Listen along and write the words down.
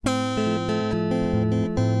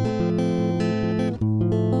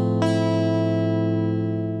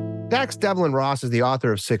Dax-Devlon Ross is the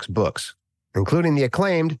author of 6 books, including the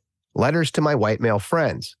acclaimed Letters to My White Male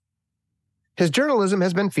Friends. His journalism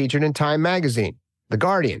has been featured in Time Magazine, The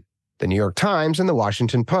Guardian, The New York Times, and The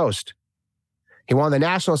Washington Post. He won the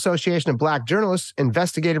National Association of Black Journalists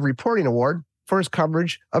Investigative Reporting Award for his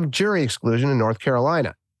coverage of jury exclusion in North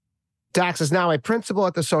Carolina. Dax is now a principal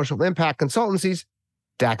at the social impact consultancies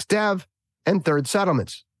Dax-Dev and Third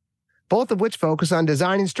Settlements, both of which focus on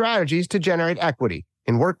designing strategies to generate equity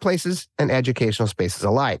in workplaces and educational spaces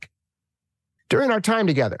alike. During our time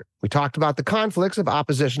together, we talked about the conflicts of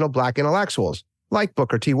oppositional Black intellectuals like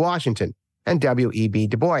Booker T. Washington and W.E.B.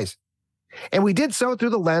 Du Bois. And we did so through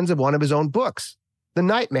the lens of one of his own books, The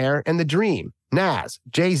Nightmare and the Dream, Nas,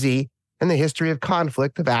 Jay-Z, and the History of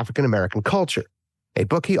Conflict of African American Culture, a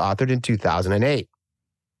book he authored in 2008.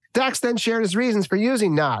 Dax then shared his reasons for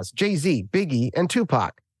using Nas, Jay-Z, Biggie, and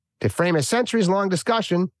Tupac to frame a centuries-long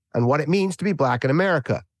discussion on what it means to be Black in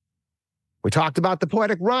America. We talked about the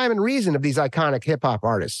poetic rhyme and reason of these iconic hip-hop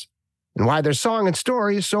artists and why their song and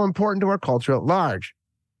story is so important to our culture at large.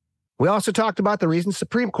 We also talked about the recent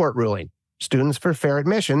Supreme Court ruling, Students for Fair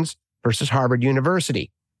Admissions versus Harvard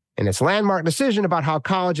University, and its landmark decision about how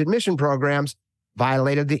college admission programs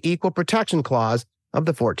violated the Equal Protection Clause of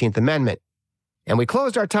the 14th Amendment. And we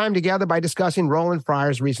closed our time together by discussing Roland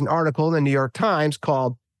Fryer's recent article in the New York Times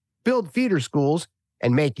called Build Feeder Schools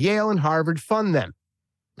and Make Yale and Harvard Fund Them,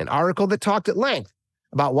 an article that talked at length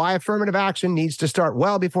about why affirmative action needs to start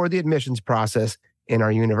well before the admissions process in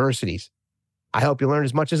our universities. I hope you learned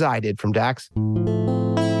as much as I did from Dax.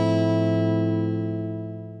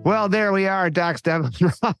 Well, there we are, Dax-Devlon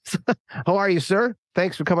Ross. How are you, sir?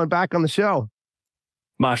 Thanks for coming back on the show.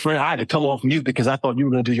 My friend, I had to come off mute because I thought you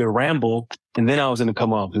were going to do your ramble, and then I was going to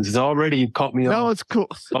come off. It's already you caught me it's cool.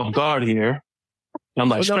 off guard here. I'm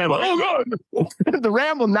like, scramble. Oh, God. The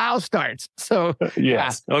ramble now starts. So,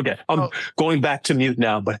 yes. Yeah. Okay. I'm going back to mute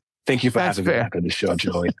now, but thank you for having me back on the show,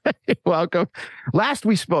 Joey. You're welcome. Last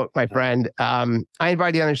we spoke, my friend, I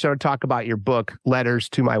invited you on the show to talk about your book, Letters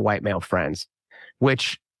to My White Male Friends,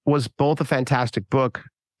 which was both a fantastic book,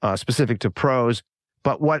 specific to prose,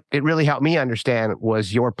 but what it really helped me understand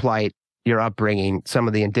was your plight, your upbringing, some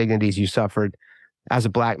of the indignities you suffered as a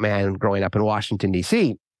Black man growing up in Washington,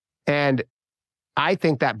 D.C. And I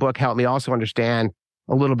think that book helped me also understand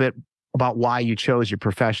a little bit about why you chose your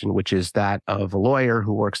profession, which is that of a lawyer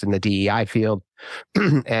who works in the DEI field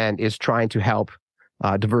and is trying to help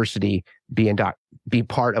diversity be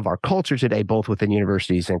part of our culture today, both within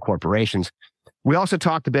universities and corporations. We also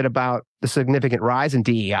talked a bit about the significant rise in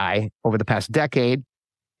DEI over the past decade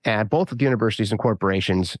at both of the universities and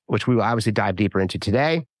corporations, which we will obviously dive deeper into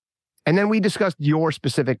today. And then we discussed your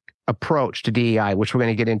specific approach to DEI, which we're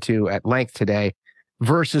going to get into at length today,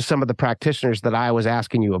 versus some of the practitioners that I was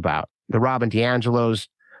asking you about, the Robin DiAngelos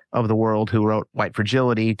of the world who wrote White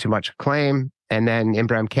Fragility to much acclaim, and then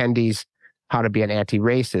Ibram Kendi's How to Be an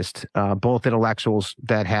Anti-Racist, both intellectuals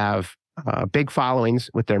that have big followings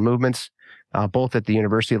with their movements, both at the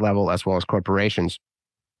university level as well as corporations.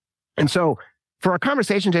 And so for our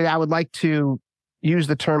conversation today, I would like to use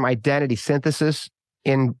the term identity synthesis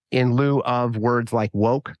in lieu of words like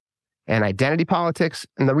woke and identity politics.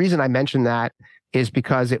 And the reason I mention that is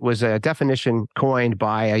because it was a definition coined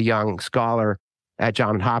by a young scholar at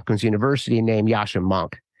Johns Hopkins University named Yasha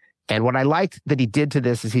Monk. And what I liked that he did to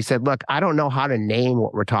this is he said, look, I don't know how to name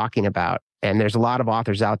what we're talking about. And there's a lot of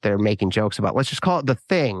authors out there making jokes about, let's just call it the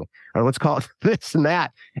thing, or let's call it this and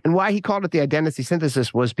that. And why he called it the identity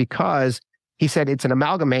synthesis was because he said it's an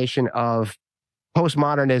amalgamation of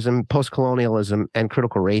postmodernism, postcolonialism, and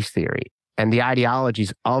critical race theory. And the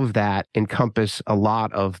ideologies of that encompass a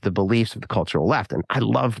lot of the beliefs of the cultural left. And I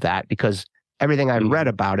love that because everything I read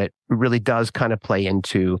about it really does kind of play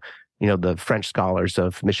into, the French scholars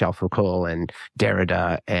of Michel Foucault and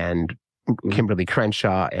Derrida and Kimberly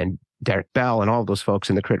Crenshaw and Derek Bell and all of those folks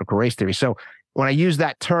in the critical race theory. So when I use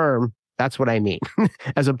that term, that's what I mean,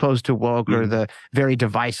 as opposed to woke or the very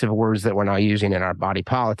divisive words that we're now using in our body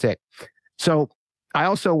politic. So I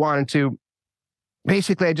also wanted to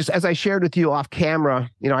basically, as I shared with you off camera,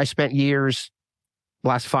 I spent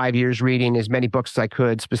last 5 years reading as many books as I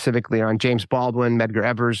could, specifically on James Baldwin, Medgar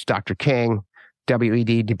Evers, Dr. King,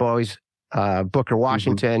 W.E.B. Du Bois, Booker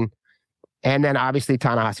Washington, and then obviously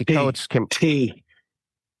Ta-Nehisi Coates.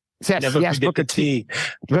 Yes, Booker T.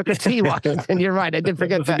 Booker T. Washington. You're right. I did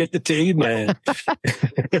forget that. Forget the T, man.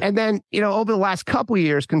 And then, over the last couple of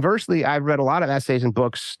years, conversely, I've read a lot of essays and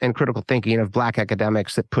books and critical thinking of Black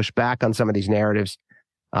academics that push back on some of these narratives.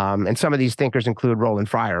 And some of these thinkers include Roland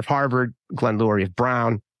Fryer of Harvard, Glenn Loury of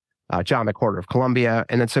Brown, John McWhorter of Columbia,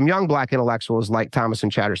 and then some young Black intellectuals like Thomas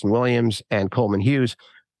and Chatterton Williams and Coleman Hughes,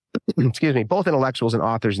 excuse me, both intellectuals and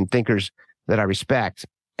authors and thinkers that I respect.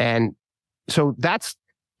 And so that's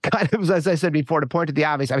kind of, as I said before, to point to the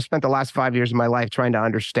obvious, I've spent the last 5 years of my life trying to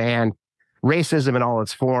understand racism in all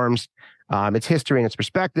its forms, its history and its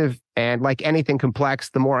perspective. And like anything complex,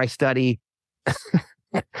 the more I study,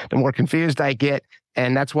 the more confused I get.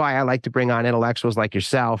 And that's why I like to bring on intellectuals like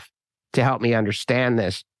yourself to help me understand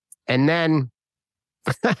this. And then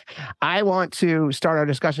I want to start our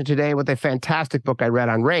discussion today with a fantastic book I read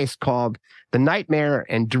on race called The Nightmare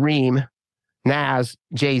and Dream, Nas,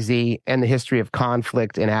 Jay-Z, and the History of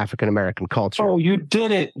Conflict in African-American Culture. Oh, you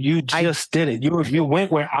did it. You just did it. You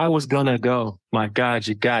went where I was going to go. My God,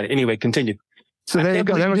 you got it. Anyway, continue. So there you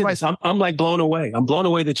go. That was I'm like blown away. I'm blown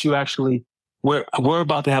away that you actually, we're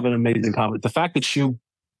about to have an amazing conversation. The fact that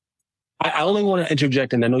I only want to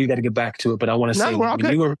interject, and I know you got to get back to it, but I want to say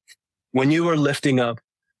when you were lifting up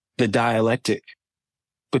the dialectic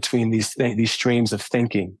between these streams of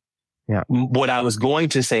thinking, what I was going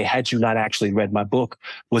to say, had you not actually read my book,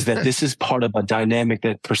 was that this is part of a dynamic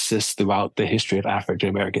that persists throughout the history of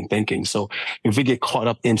African-American thinking. So if we get caught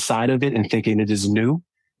up inside of it and thinking it is new,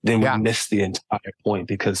 then we miss the entire point,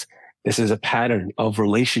 because this is a pattern of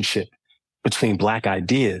relationship between Black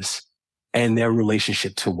ideas and their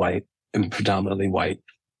relationship to white and predominantly white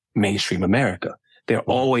mainstream America. They're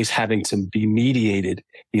always having to be mediated.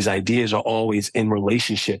 These ideas are always in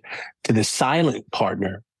relationship to the silent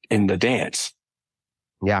partner in the dance.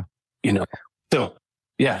 Yeah. So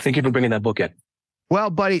thank you for bringing that book in. Well,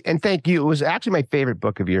 buddy, and thank you. It was actually my favorite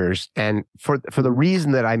book of yours. And for the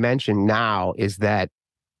reason that I mentioned now is that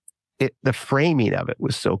the framing of it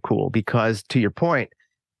was so cool, because to your point,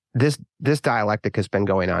 this dialectic has been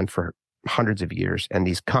going on for hundreds of years, and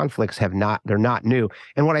these conflicts they're not new.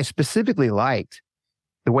 And what I specifically liked,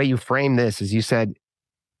 the way you frame this, is you said,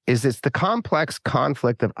 is it's the complex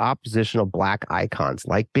conflict of oppositional Black icons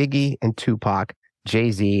like Biggie and Tupac,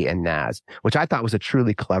 Jay-Z and Nas, which I thought was a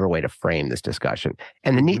truly clever way to frame this discussion.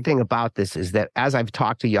 And the neat thing about this is that as I've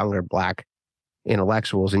talked to younger Black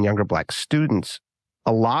intellectuals and younger Black students,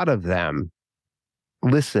 a lot of them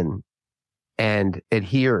listen and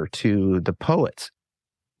adhere to the poets,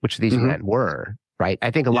 which these men were, right? I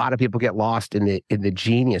think a lot of people get lost in the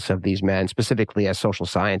genius of these men, specifically as social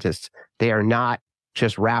scientists. They are not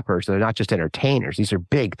just rappers. They're not just entertainers. These are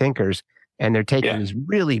big thinkers, and they're taking these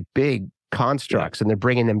really big constructs and they're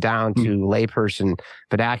bringing them down to layperson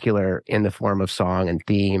vernacular in the form of song and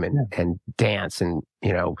theme and dance and,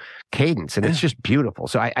 cadence. And it's just beautiful.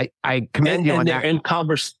 So I commend you on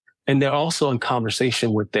that. And they're also in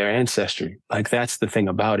conversation with their ancestry. Like, that's the thing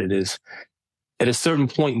about it, is at a certain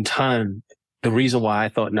point in time, the reason why I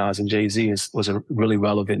thought Nas and Jay-Z was a really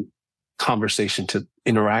relevant conversation to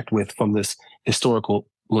interact with from this historical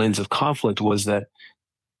lens of conflict was that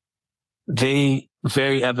they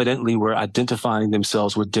very evidently were identifying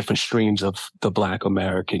themselves with different streams of the Black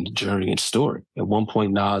American journey and story. At one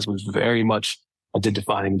point, Nas was very much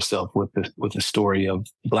identifying himself with the story of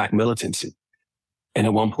Black militancy. And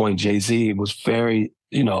at one point, Jay-Z was very,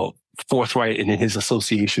 forthright in his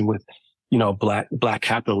association with, Black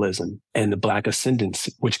capitalism and the Black ascendance,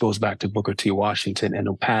 which goes back to Booker T. Washington and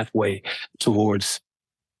a pathway towards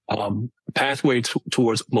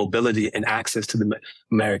towards mobility and access to the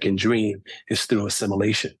American dream is through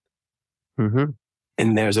assimilation.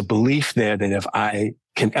 And there's a belief there that if I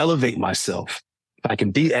can elevate myself, if I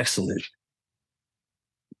can be excellent,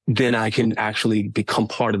 then I can actually become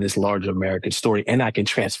part of this larger American story, and I can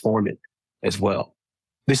transform it as well.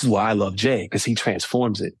 This is why I love Jay, because he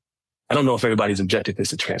transforms it. I don't know if everybody's objective is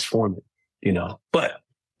to transform it, but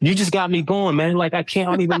you just got me going, man. Like, I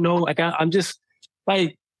don't even know. Like, I'm just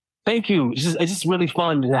like, thank you. It's just really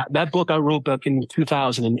fun. That book I wrote back in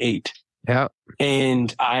 2008. Yeah.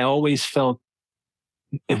 And I always felt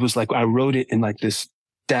it was like I wrote it in like this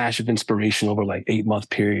dash of inspiration over like 8-month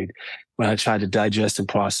period when I tried to digest and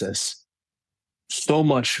process so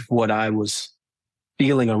much what I was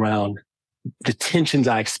feeling around the tensions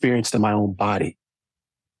I experienced in my own body,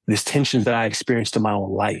 these tensions that I experienced in my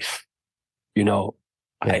own life.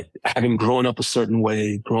 Having grown up a certain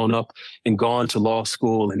way, grown up and gone to law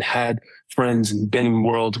school and had friends and been in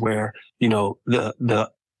worlds where,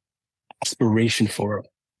 the aspiration for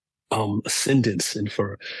ascendance and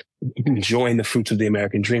for enjoying the fruits of the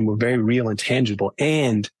American dream were very real and tangible.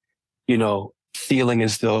 And, feeling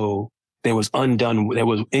as though there was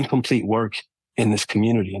incomplete work in this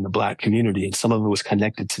community, in the Black community. And some of it was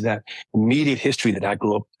connected to that immediate history that I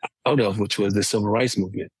grew up out of, which was the civil rights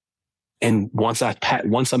movement. And once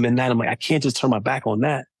I'm in that, I'm like, I can't just turn my back on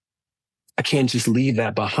that. I can't just leave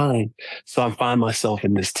that behind. So I find myself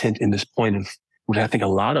in this point of what I think a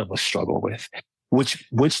lot of us struggle with,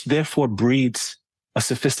 which therefore breeds a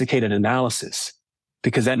sophisticated analysis,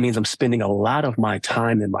 because that means I'm spending a lot of my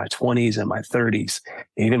time in my 20s and my 30s,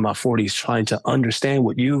 and even my 40s, trying to understand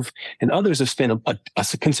what you've and others have spent a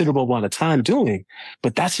considerable amount of time doing.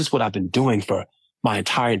 But that's just what I've been doing for my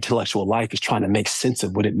entire intellectual life, is trying to make sense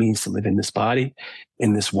of what it means to live in this body,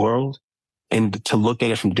 in this world, and to look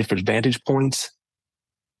at it from different vantage points.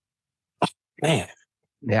 Oh, man.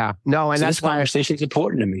 Yeah. No, and so that's this conversation is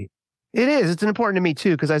important to me. It is. It's important to me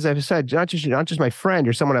too, because as I've said, not just my friend,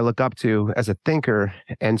 you're someone I look up to as a thinker,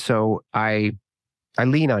 and so I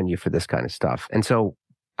lean on you for this kind of stuff. And so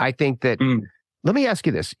I think that. Let me ask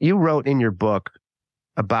you this: you wrote in your book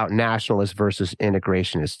about nationalists versus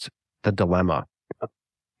integrationists, the dilemma.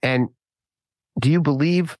 And do you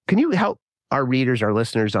believe? Can you help our readers, our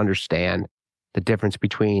listeners, understand the difference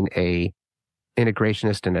between a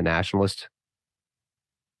integrationist and a nationalist?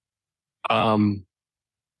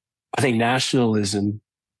 I think nationalism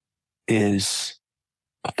is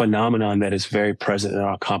a phenomenon that is very present in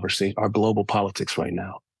our conversation, our global politics right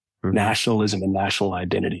now. Mm-hmm. Nationalism and national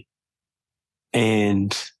identity.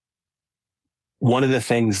 And one of the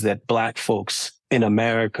things that Black folks in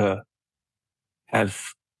America have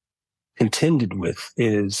contended with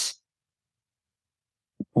is,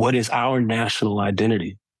 what is our national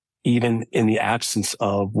identity, even in the absence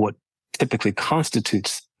of what typically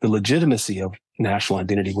constitutes the legitimacy of national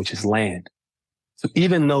identity, which is land. So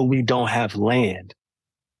even though we don't have land,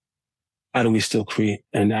 how do we still create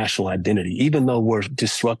a national identity? Even though we're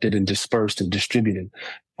disrupted and dispersed and distributed,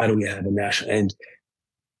 how do we have a national?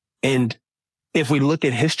 And if we look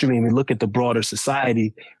at history and we look at the broader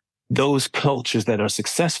society, those cultures that are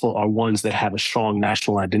successful are ones that have a strong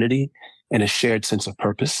national identity and a shared sense of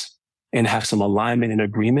purpose and have some alignment and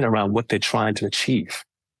agreement around what they're trying to achieve,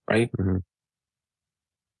 right? Mm-hmm.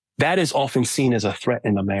 That is often seen as a threat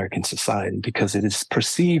in American society, because it is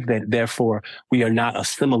perceived that therefore we are not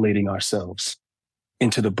assimilating ourselves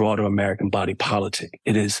into the broader American body politic.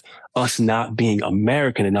 It is us not being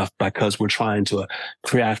American enough because we're trying to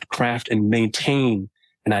craft and maintain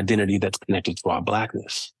an identity that's connected to our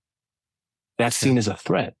Blackness. That's seen as a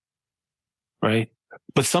threat, right?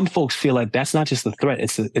 But some folks feel like that's not just a threat.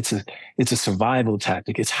 It's a survival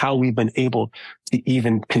tactic. It's how we've been able to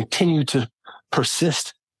even continue to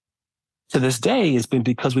persist to this day. Has been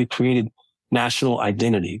because we've created national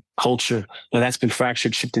identity, culture. Now that's been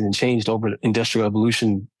fractured, shifted, and changed over industrial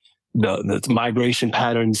evolution, the migration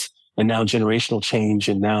patterns, and now generational change.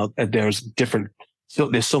 And now there's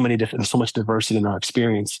so much diversity in our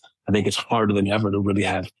experience. I think it's harder than ever to really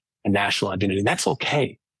have a national identity. And that's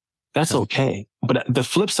okay. That's okay. But the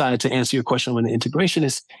flip side, to answer your question on the integration,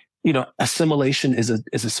 is, assimilation is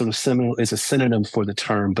a synonym for the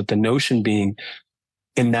term, but the notion being,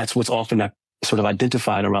 and that's what's often sort of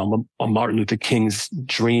identified around Martin Luther King's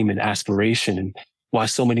dream and aspiration, and why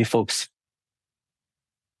so many folks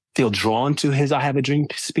feel drawn to his "I Have a Dream"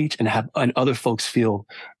 speech, and other folks feel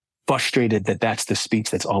frustrated that that's the speech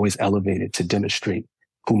that's always elevated to demonstrate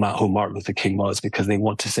who Martin Luther King was, because they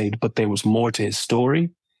want to say, but there was more to his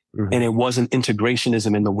story. Mm-hmm. And it wasn't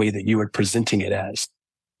integrationism in the way that you were presenting it as.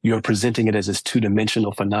 You're presenting it as this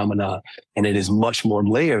two-dimensional phenomena, and it is much more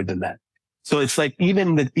layered than that. So it's like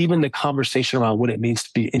even the conversation around what it means to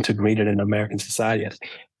be integrated in American society,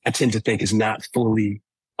 I tend to think is not fully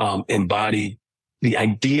embodied the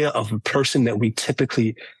idea of a person that we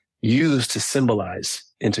typically use to symbolize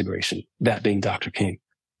integration, that being Dr. King.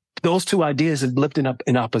 Those two ideas have lived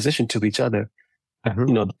in opposition to each other.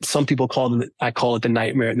 Mm-hmm. Some people I call it the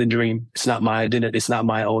nightmare and the dream. It's not my identity. It's not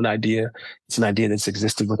my own idea. It's an idea that's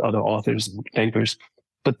existed with other authors and thinkers.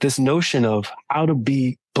 But this notion of how to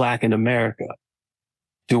be Black in America,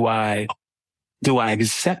 do I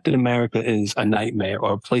accept that America is a nightmare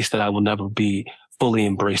or a place that I will never be fully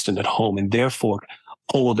embraced and at home, and therefore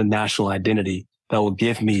hold a national identity that will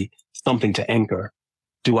give me something to anchor?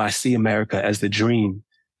 Do I see America as the dream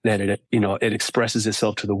that it expresses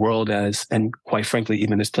itself to the world as, and quite frankly,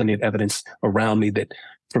 even there's plenty of evidence around me that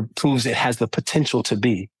proves it has the potential to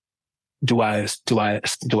be? Do I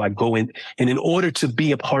go in? And in order to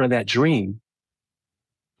be a part of that dream,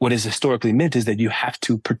 what is historically meant is that you have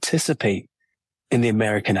to participate in the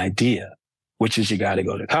American idea, which is you got to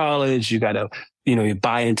go to college, you got to, you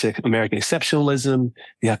buy into American exceptionalism.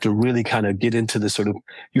 You have to really kind of get into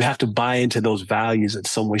you have to buy into those values in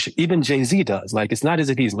some way. Even Jay-Z does. Like, it's not as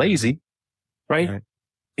if he's lazy, right?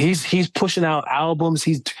 He's pushing out albums.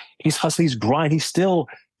 He's hustling, he's grinding. He's still,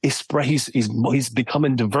 he's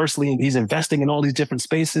becoming diversely, and he's investing in all these different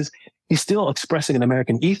spaces. He's still expressing an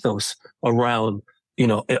American ethos around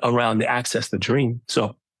the access to the dream.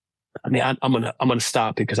 So I mean, I'm gonna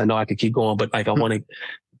stop because I know I could keep going, but like I want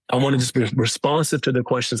to just be responsive to the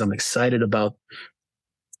questions. I'm excited about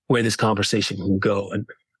where this conversation can go, and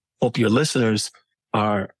hope your listeners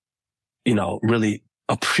are, really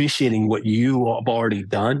appreciating what you have already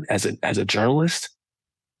done as a journalist.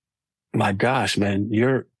 My gosh, man,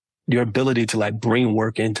 your ability to like bring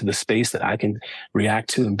work into the space that I can react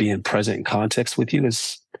to and be in present context with you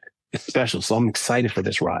is special. So I'm excited for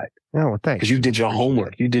this ride. Oh, well, thanks. Because you did your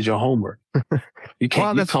homework. You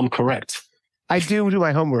can't come correct. I do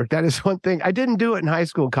my homework. That is one thing. I didn't do it in high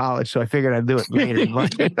school, college, so I figured I'd do it later.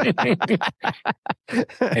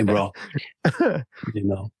 Hey, bro.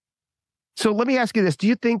 So let me ask you this. Do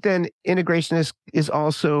you think then integration is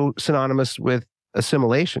also synonymous with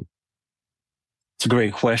assimilation? It's a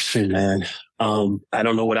great question, man. I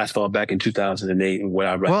don't know what I thought back in 2008 and what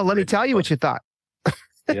I read. Well, let me tell you what you thought.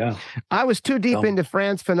 Yeah. I was too deep into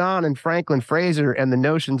Frantz Fanon and Franklin Fraser and the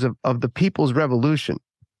notions of the People's Revolution.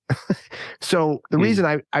 So the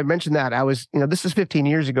reason I mentioned that, I was, this is 15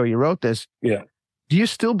 years ago you wrote this. Yeah. Do you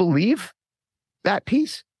still believe that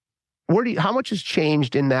piece? How much has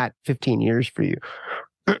changed in that 15 years for you?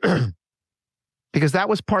 Because that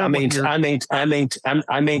was part of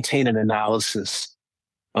I maintain an analysis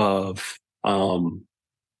of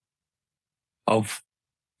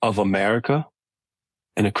America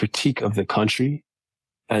and a critique of the country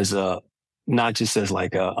as not just as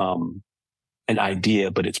like an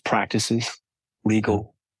idea, but its practices,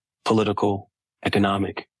 legal, political,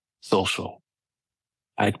 economic, social.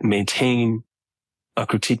 I maintain a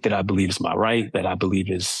critique that I believe is my right, that I believe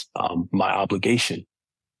is my obligation,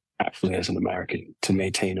 actually, as an American, to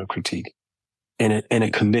maintain a critique and a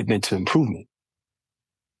commitment to improvement.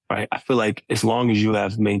 Right? I feel like as long as you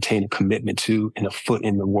have maintained a commitment to and a foot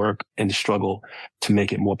in the work and the struggle to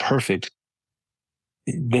make it more perfect,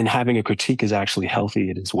 then having a critique is actually healthy.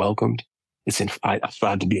 It is welcomed. I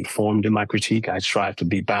strive to be informed in my critique. I strive to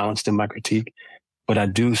be balanced in my critique, but I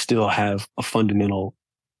do still have a fundamental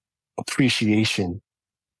appreciation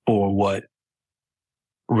for what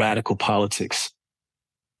radical politics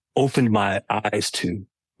opened my eyes to,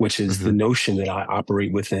 which is the notion that I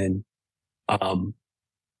operate within.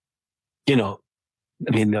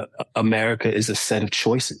 America is a set of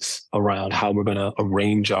choices around how we're going to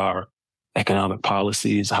arrange our economic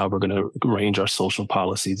policies, how we're going to arrange our social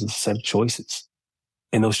policies. It's a set of choices.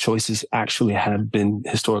 And those choices actually have been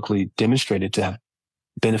historically demonstrated to have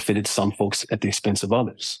benefited some folks at the expense of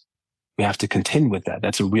others. We have to contend with that.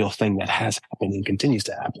 That's a real thing that has happened and continues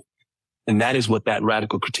to happen. And that is what that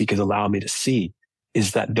radical critique has allowed me to see,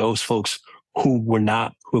 is that those folks who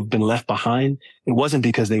have been left behind, it wasn't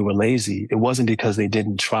because they were lazy. It wasn't because they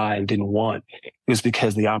didn't try and didn't want. It was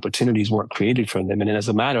because the opportunities weren't created for them. And as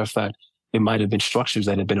a matter of fact, it might have been structures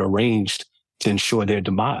that had been arranged to ensure their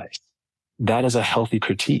demise. That is a healthy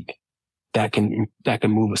critique that can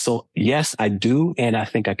move us. So yes, I do. And I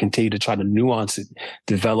think I continue to try to nuance it,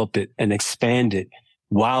 develop it, and expand it,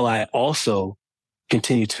 while I also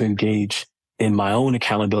continue to engage in my own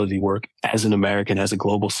accountability work as an American, as a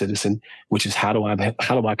global citizen, which is how do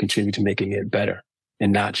I contribute to making it better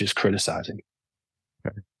and not just criticizing.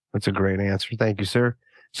 That's a great answer. Thank you, sir.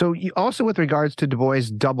 So you also, with regards to Du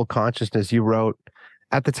Bois' double consciousness, you wrote,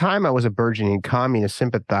 "At the time, I was a burgeoning communist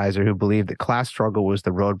sympathizer who believed that class struggle was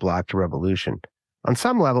the roadblock to revolution. On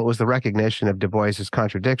some level, it was the recognition of Du Bois'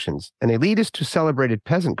 contradictions, an elitist who celebrated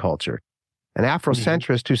peasant culture, an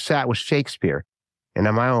Afrocentrist who sat with Shakespeare, and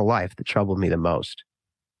in my own life that troubled me the most."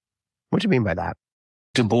 What do you mean by that?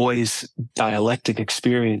 Du Bois' dialectic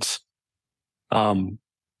experience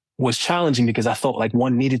was challenging because I felt like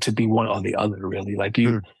one needed to be one or the other, really. Like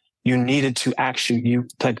you needed to actually,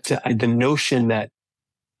 the notion that,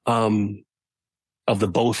 of the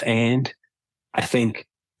both and, I think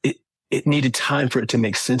it needed time for it to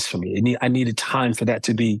make sense for me. I needed time for that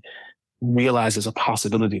to be realized as a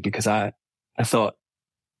possibility, because I thought,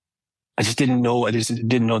 I just didn't know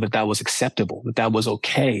that was acceptable, that was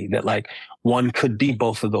okay, that like one could be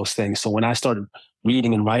both of those things. So when I started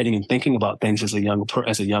reading and writing and thinking about things as a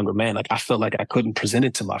younger man, like I felt like I couldn't present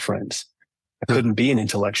it to my friends. I couldn't be an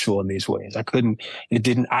intellectual in these ways. I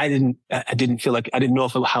didn't feel like, I didn't know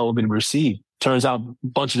how it would be received. Turns out a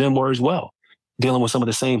bunch of them were as well, dealing with some of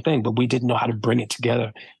the same thing, but we didn't know how to bring it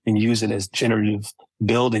together and use it as generative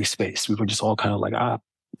building space. We were just all kind of like,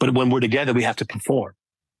 but when we're together, we have to perform.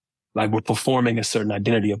 Like we're performing a certain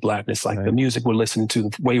identity of Blackness, like the music we're listening to,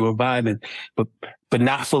 the way we're vibing, but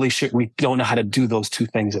not fully sure. We don't know how to do those two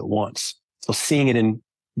things at once. So seeing it in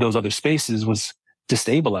those other spaces was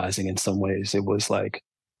destabilizing in some ways. It was like,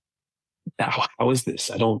 how is this?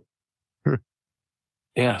 I don't, See,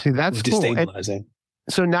 that's destabilizing.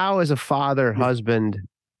 So now as a father, husband,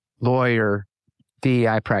 lawyer,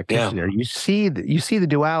 DEI practitioner, you see the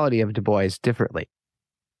duality of Du Bois differently.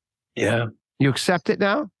 Yeah. You accept it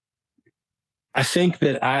now? I think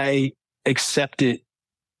that I accept it.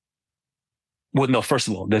 Well, no, first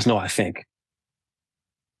of all, there's no I think.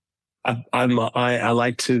 I'm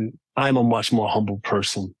a much more humble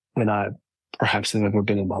person than I perhaps have ever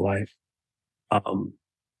been in my life.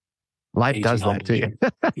 Life does that to you.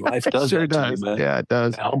 Life does sure that does. to you, man. Yeah, it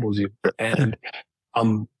does. It humbles you. And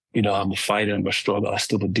I'm a fighter, I'm a struggler. I'm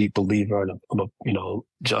still a deep believer, and I'm a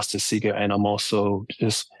justice seeker. And I'm also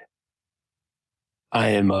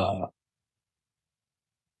I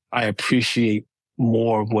appreciate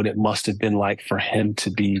more of what it must have been like for him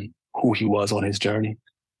to be who he was on his journey.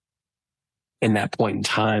 In that point in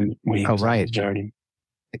time when he was on his journey,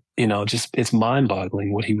 it's mind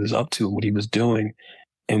boggling what he was up to and what he was doing.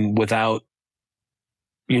 And without,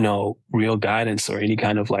 real guidance or any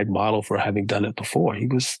kind of like model for having done it before, he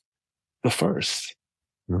was the first,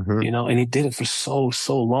 and he did it for so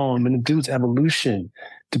long. I mean, the dude's evolution,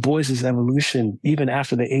 Du Bois's evolution, even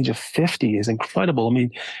after the age of 50 is incredible. I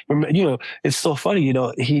mean, it's so funny,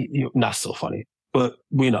 not so funny, but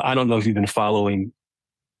I don't know if you've been following,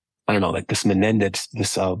 like this Menendez,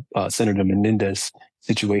 Senator Menendez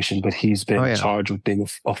situation, but he's been charged with being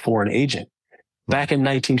a foreign agent. Back in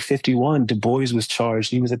 1951, Du Bois was charged.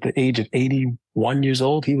 He was at the age of 81 years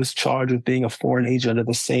old. He was charged with being a foreign agent under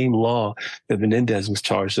the same law that Menendez was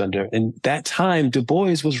charged under. And that time, Du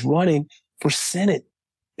Bois was running for Senate.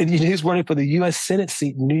 And he was running for the U.S. Senate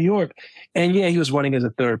seat in New York. And he was running as a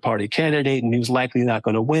third party candidate, and he was likely not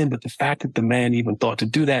going to win. But the fact that the man even thought to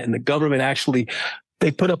do that, and the government actually,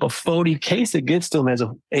 they put up a phony case against him as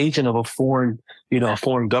an agent of a foreign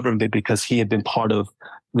government because he had been part of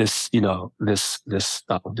this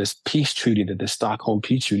peace treaty, the Stockholm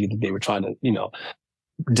Peace Treaty that they were trying to,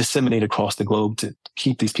 disseminate across the globe to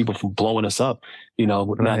keep these people from blowing us up. Now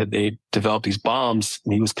that they developed these bombs,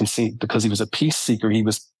 and he was conceived because he was a peace seeker, he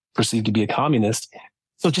was perceived to be a communist.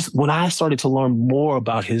 So just when I started to learn more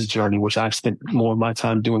about his journey, which I've spent more of my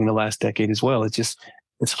time doing in the last decade as well, it's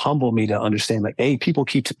humbled me to understand, like, hey, people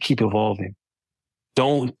keep evolving.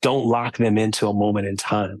 Don't lock them into a moment in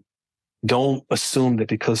time. Don't assume that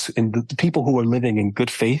because the people who are living in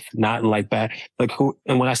good faith, not like bad,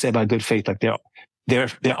 and when I say by good faith, like they're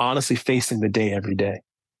honestly facing the day every day.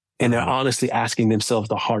 And they're honestly asking themselves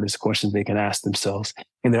the hardest questions they can ask themselves.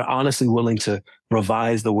 And they're honestly willing to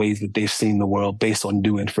revise the ways that they've seen the world based on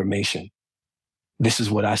new information. This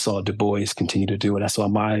is what I saw Du Bois continue to do. And I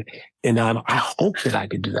hope that I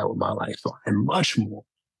could do that with my life. And much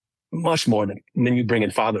more than you bring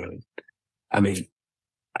in fatherhood. I mean,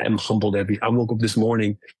 I am humbled I woke up this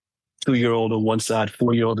morning, 2-year-old on one side,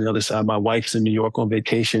 4-year-old on the other side. My wife's in New York on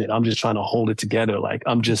vacation, and I'm just trying to hold it together. Like,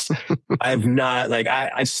 I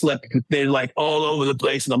slept, they're like all over the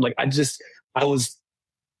place. And I'm like,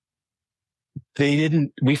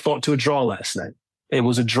 we fought to a draw last night. It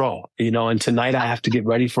was a draw, and tonight I have to get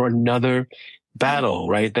ready for another battle,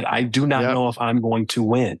 right? That I do not know if I'm going to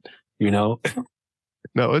win, No,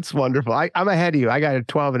 it's wonderful. I'm ahead of you. I got a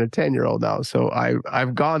 12 and a 10-year-old now. So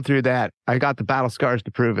I've gone through that. I got the battle scars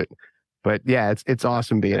to prove it. But yeah, it's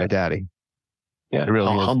awesome being a daddy. Yeah, it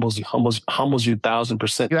really humbles you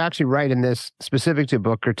 1,000%. You actually write in this specific to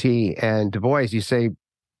Booker T and Du Bois, you say,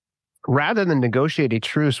 rather than negotiate a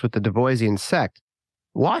truce with the Du Boisian sect,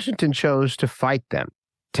 Washington chose to fight them,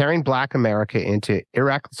 tearing Black America into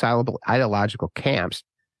irreconcilable ideological camps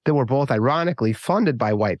that were both ironically funded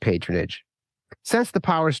by white patronage. Since the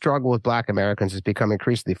power struggle with Black Americans has become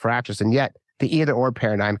increasingly fractious, and yet the either-or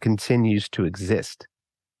paradigm continues to exist.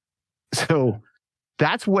 So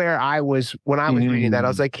that's where I was, when I was reading that, I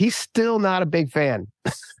was like, he's still not a big fan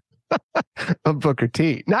of Booker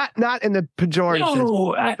T. Not in the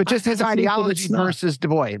pejorative sense, but just his ideology versus Du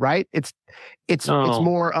Bois, right? It's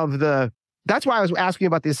more of the, that's why I was asking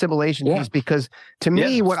about the assimilation piece, because to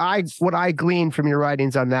me, what I gleaned from your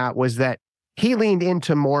writings on that was that he leaned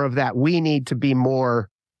into more of that. We need to be more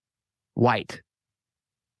white.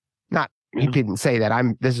 Not, he didn't say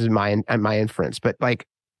that. This is my inference, but like,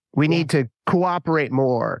 we need to cooperate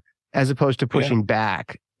more as opposed to pushing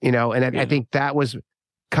back, and I think that was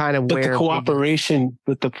kind of where the cooperation,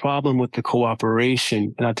 but the problem with the cooperation,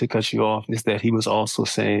 and not to cut you off, is that he was also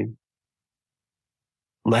saying,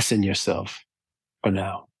 lessen yourself for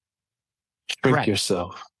now. Shrink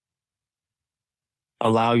yourself.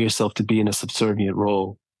 Allow yourself to be in a subservient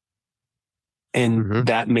role. And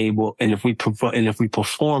that and if we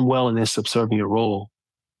perform well in this subservient role,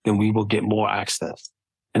 then we will get more access.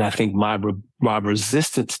 And I think my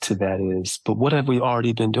resistance to that is, but what have we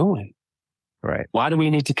already been doing? Right. Why do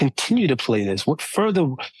we need to continue to play this? What further,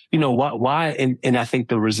 why? And I think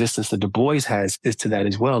the resistance that Du Bois has is to that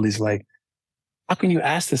as well. He's like, how can you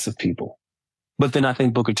ask this of people? But then I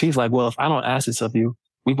think Booker T is like, well, if I don't ask this of you,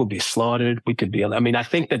 we will be slaughtered. We could be, I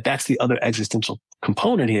think that that's the other existential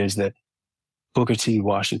component here, is that Booker T.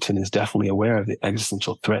 Washington is definitely aware of the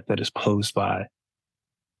existential threat that is posed by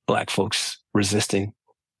Black folks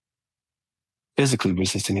physically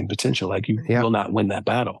resisting in potential. Like, you will not win that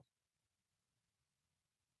battle.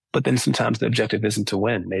 But then sometimes the objective isn't to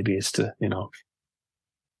win. Maybe it's to,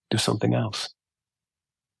 do something else.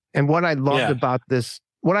 And what I loved about this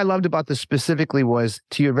specifically was,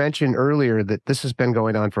 you mentioned earlier that this has been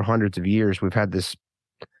going on for hundreds of years. We've had this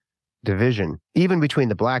division, even between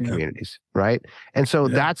the Black communities, right? And so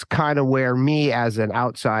that's kind of where me as an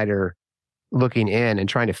outsider looking in and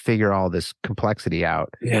trying to figure all this complexity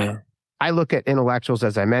out. Yeah. I look at intellectuals,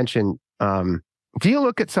 as I mentioned. Do you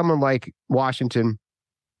look at someone like Washington,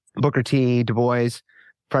 Booker T, Du Bois,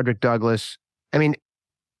 Frederick Douglass? I mean,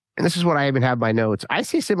 and this is what I even have in my notes. I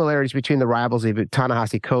see similarities between the rivals of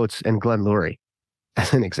Ta-Nehisi Coates and Glenn Lurie,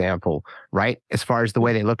 as an example, right? As far as the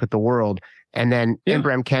way they look at the world. And then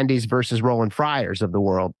Ibram Kendi's versus Roland Fryers of the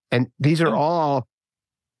world. And these are all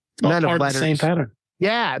men of letters. The same pattern.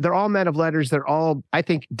 Yeah, they're all men of letters. They're all, I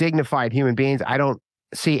think, dignified human beings. I don't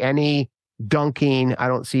see any dunking. I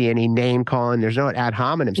don't see any name calling. There's no ad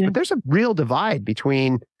hominems. But there's a real divide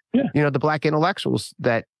between, the Black intellectuals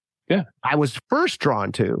that I was first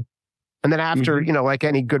drawn to. And then after, like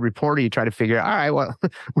any good reporter, you try to figure out, all right, well,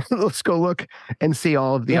 let's go look and see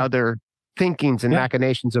all of the other thinkings and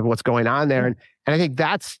machinations of what's going on there. And I think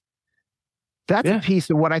that's a piece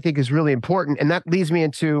of what I think is really important. And that leads me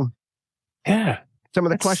into some of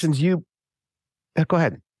the questions you go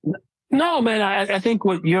ahead. No, man, I think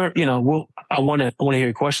what you're, I want to hear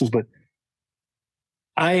your questions, but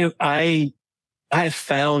I have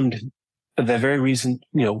found the very reason,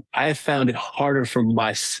 I have found it harder for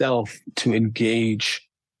myself to engage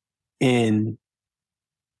in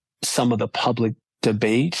some of the public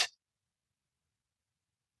debate.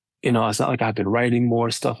 It's not like I've been writing more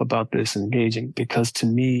stuff about this and engaging, because to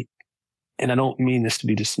me, and I don't mean this to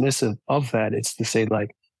be dismissive of that, it's to say,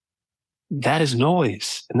 like, that is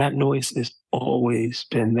noise, and that noise has always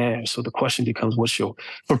been there. So the question becomes,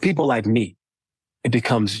 for people like me, it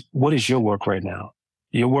becomes, what is your work right now?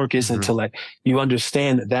 Your work isn't to, like, you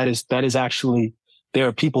understand that is actually, there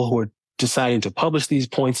are people who are deciding to publish these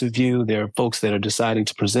points of view. There are folks that are deciding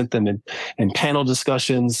to present them in panel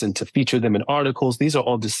discussions and to feature them in articles. These are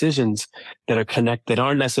all decisions that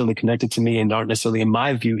aren't necessarily connected to me and aren't necessarily, in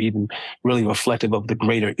my view, even really reflective of the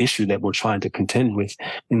greater issue that we're trying to contend with,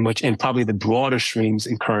 and probably the broader streams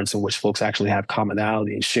and currents in which folks actually have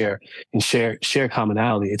commonality and share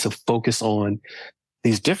commonality. It's a focus on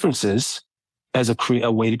these differences as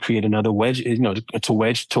a way to create another wedge, to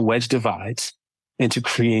wedge divides and to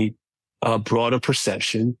create a broader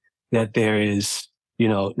perception that there is,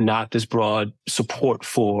 not this broad support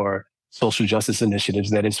for social justice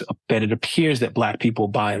initiatives that it appears that Black people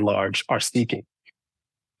by and large are seeking.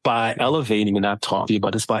 By elevating, and I've talked to you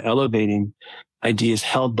about this, by elevating ideas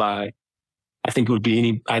held by,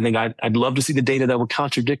 I'd love to see the data that would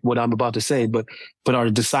contradict what I'm about to say, but are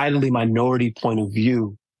a decidedly minority point of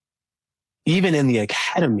view, even in the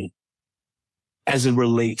academy, as it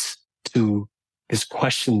relates to these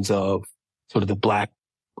questions of sort of the Black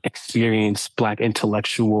experience, Black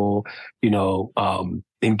intellectual,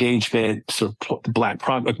 engagement, sort of Black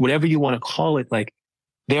progress, whatever you want to call it. Like,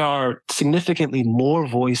 there are significantly more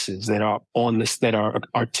voices that are on this, that are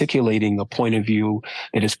articulating a point of view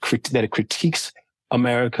that critiques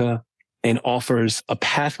America and offers a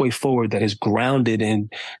pathway forward that is grounded in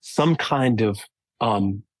some kind of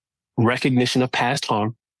recognition of past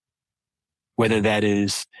harm, whether that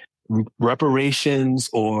is reparations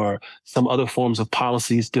or some other forms of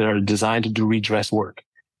policies that are designed to do redress work.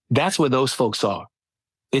 That's where those folks are.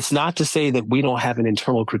 It's not to say that we don't have an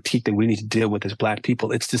internal critique that we need to deal with as Black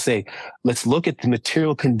people. It's to say, let's look at the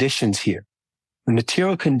material conditions here. The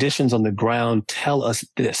material conditions on the ground tell us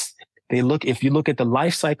this. If you look at the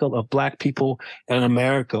life cycle of Black people in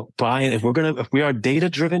America, Brian, if we are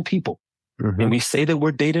data-driven people, and we say that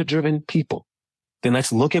we're data-driven people, then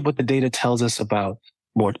let's look at what the data tells us about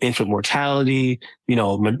infant mortality,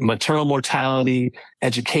 maternal mortality,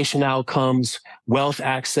 education outcomes, wealth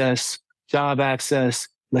access, job access,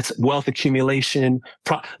 wealth accumulation.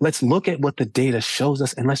 Let's look at what the data shows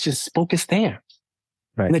us and let's just focus there.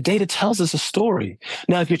 Right. And the data tells us a story.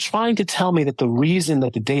 Now, if you're trying to tell me that the reason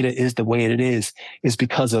that the data is the way it is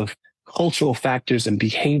because of cultural factors and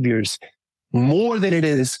behaviors more than it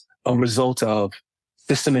is a result of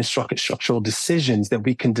system and structural decisions that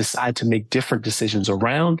we can decide to make different decisions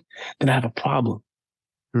around, then I have a problem,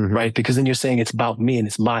 right? Because then you're saying it's about me and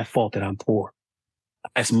it's my fault that I'm poor.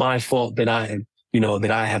 It's my fault that I am,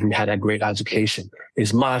 that I haven't had that great education.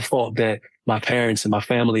 It's my fault that my parents and my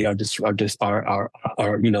family are distributed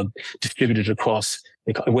across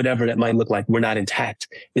whatever that might look like. We're not intact.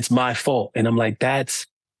 It's my fault. And I'm like,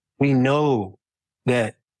 we know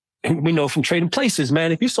from Trading Places,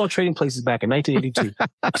 man. If you saw Trading Places back in 1982,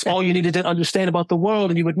 that's all you needed to understand about the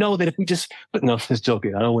world. And you would know that if we no, just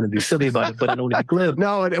joking. I don't want to be silly about it, but I don't want to be glib.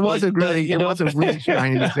 No, it wasn't really, it wasn't really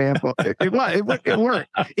shining example. It worked.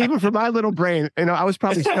 Even for my little brain, I was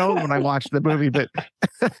probably stoned when I watched the movie, but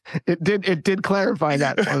it did clarify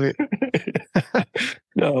that for me.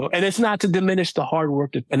 No, and it's not to diminish the hard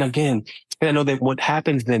work. And again, I know that what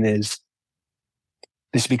happens then is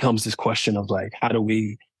this becomes this question of like, how do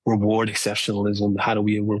we reward exceptionalism? How do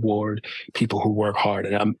we reward people who work hard?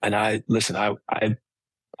 And I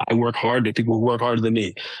work hard at people who work harder than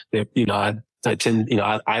me. I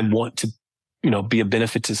want to, be a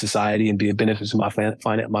benefit to society and be a benefit to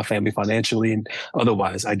my family financially and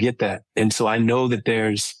otherwise. I get that. And so I know that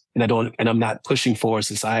I'm not pushing for a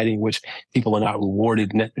society in which people are not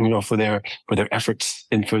rewarded, for their efforts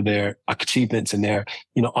and for their achievements and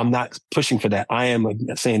I'm not pushing for that. I am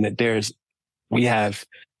saying that we have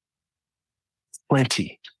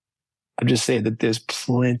plenty. I'm just saying that there's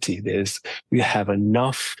plenty. We have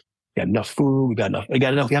enough. We got enough food. We got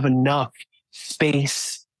enough. We have enough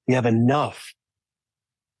space. We have enough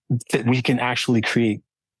that we can actually create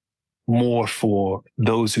more for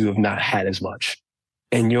those who have not had as much.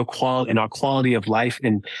 And our quality of life,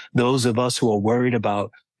 and those of us who are worried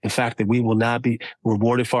about the fact that we will not be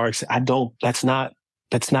rewarded for our, that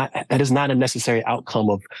is not a necessary outcome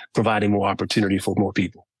of providing more opportunity for more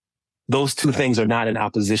people. Those two things are not in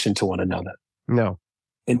opposition to one another. No.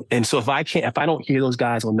 And so if I don't hear those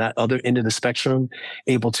guys on that other end of the spectrum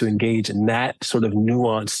able to engage in that sort of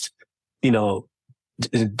nuanced,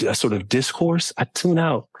 sort of discourse, I tune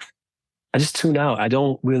out. I just tune out. I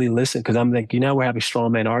don't really listen because I'm like, we're having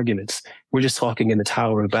strongman arguments. We're just talking in the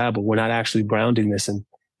Tower of Babel. We're not actually grounding this in,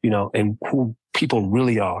 and who people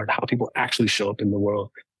really are and how people actually show up in the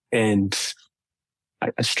world. And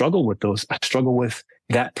I struggle with those. I struggle with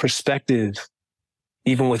that perspective,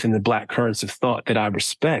 even within the Black currents of thought that I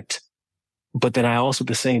respect. But then I also at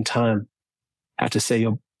the same time have to say,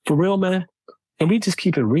 for real, man, can we just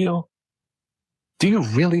keep it real? Do you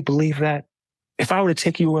really believe that? If I were to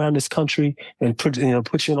take you around this country and put you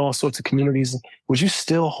in all sorts of communities, would you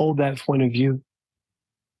still hold that point of view?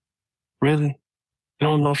 Really? I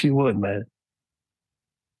don't know if you would, man.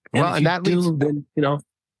 And that leads, then, go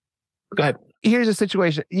ahead. Here's a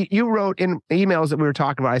situation. You wrote in emails that we were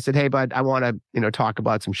talking about. I said, hey, bud, I want to, talk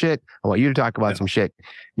about some shit. I want you to talk about some shit.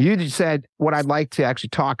 You said, what I'd like to actually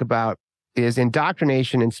talk about is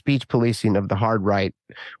indoctrination and speech policing of the hard right,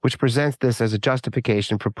 which presents this as a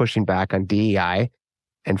justification for pushing back on DEI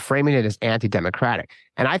and framing it as anti-democratic.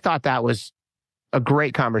 And I thought that was a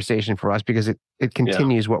great conversation for us because it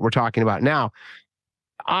continues what we're talking about now.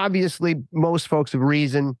 Obviously, most folks of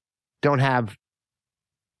reason don't have,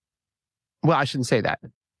 well, I shouldn't say that.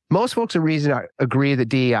 Most folks of reason agree that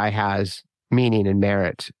DEI has meaning and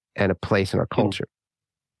merit and a place in our culture.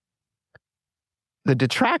 The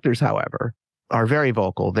detractors, however, are very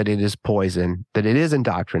vocal that it is poison, that it is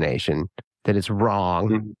indoctrination, that it's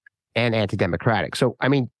wrong and anti-democratic. So,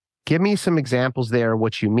 give me some examples there,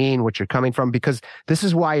 what you mean, what you're coming from, because this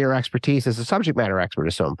is why your expertise as a subject matter expert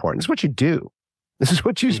is so important. This is what you do. This is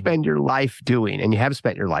what you spend your life doing, and you have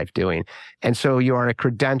spent your life doing. And so you are a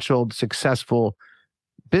credentialed, successful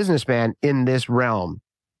businessman in this realm.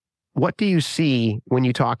 What do you see when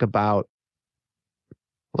you talk about,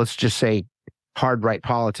 let's just say, hard right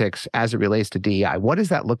politics as it relates to DEI? What does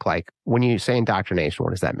that look like when you say indoctrination?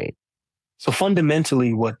 What does that mean? So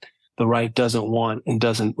fundamentally, what the right doesn't want and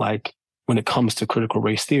doesn't like when it comes to critical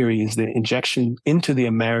race theory is the injection into the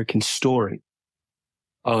American story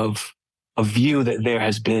of a view that there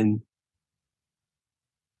has been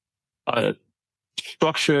a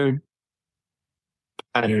structured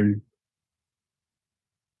pattern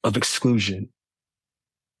of exclusion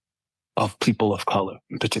of people of color,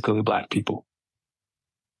 particularly Black people.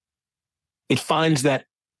 It finds that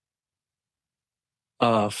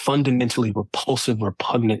fundamentally repulsive,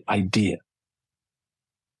 repugnant idea.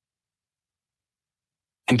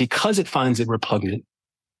 And because it finds it repugnant,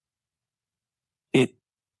 it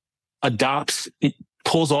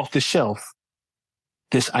pulls off the shelf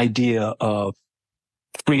this idea of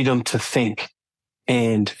freedom to think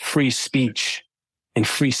and free speech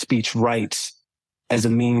rights as a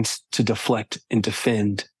means to deflect and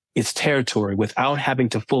defend its territory without having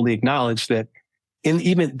to fully acknowledge that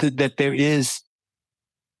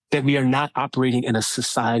that we are not operating in a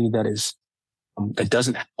society that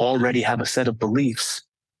doesn't already have a set of beliefs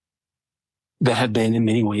that have been in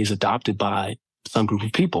many ways adopted by some group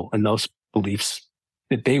of people. And those beliefs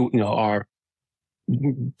that they, are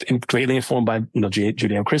greatly informed by,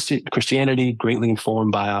 Judeo-Christianity, greatly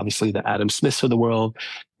informed by obviously the Adam Smiths of the world,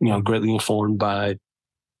 greatly informed by,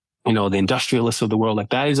 the industrialists of the world. Like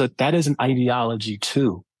that is an ideology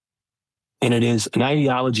too. And it is an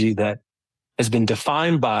ideology that has been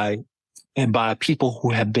defined by people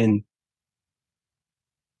who have been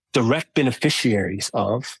direct beneficiaries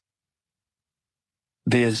of.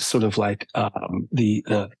 There's sort of like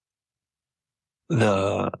the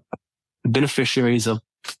beneficiaries of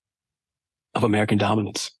American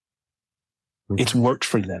dominance. Mm-hmm. It's worked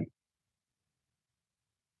for them.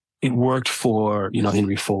 It worked for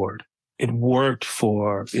Henry Ford. It worked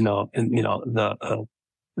for the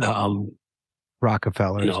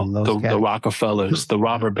Rockefellers and those the Rockefellers, the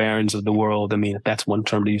robber barons of the world. I mean, that's one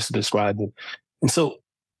term they used to describe them. And so,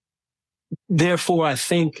 therefore, I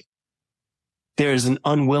think there's an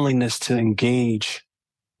unwillingness to engage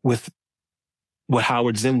with what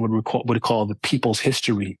Howard Zinn would call the people's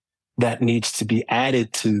history that needs to be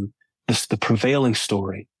added to the prevailing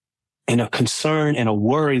story, and a concern and a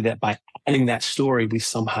worry that by adding that story, we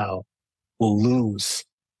somehow will lose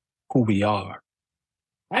who we are.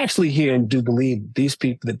 I actually hear and do believe these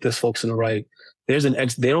folks on the right, they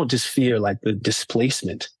don't just fear like the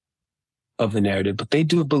displacement of the narrative, but they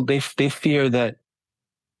fear that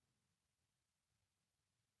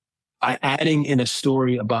by adding in a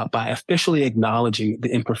story by officially acknowledging the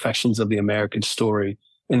imperfections of the American story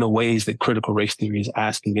in the ways that critical race theory is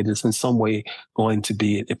asking, it is in some way going to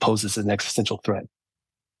be, it poses an existential threat.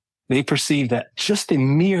 They perceive that just the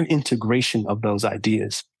mere integration of those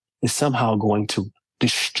ideas is somehow going to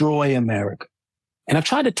destroy America. And I've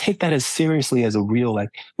tried to take that as seriously as a real,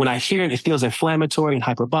 like when I hear it, it feels inflammatory and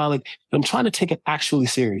hyperbolic, but I'm trying to take it actually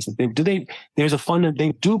serious. They do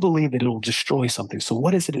believe that it will destroy something. So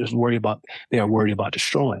what is it they are worried about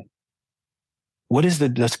destroying? What is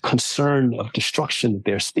the concern of destruction that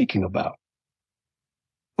they're speaking about?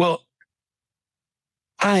 Well,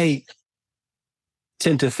 I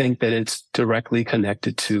tend to think that it's directly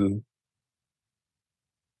connected to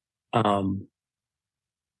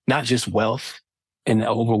not just wealth and the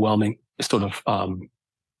overwhelming sort of,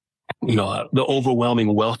 the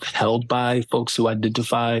overwhelming wealth held by folks who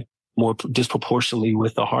identify more disproportionately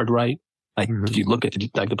with the hard right. Like if you look at the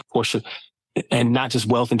proportion, and not just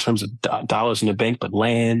wealth in terms of dollars in the bank, but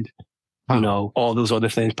land, all those other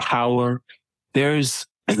things, power. There is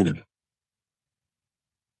a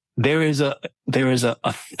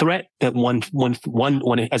threat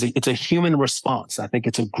that it's a human response. I think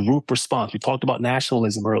it's a group response. We talked about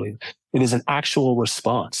nationalism earlier. It is an actual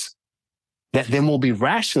response that then will be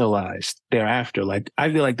rationalized thereafter. Like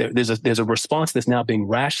I feel like there's a response that's now being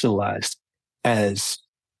rationalized as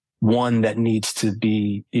one that needs to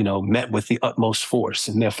be, met with the utmost force.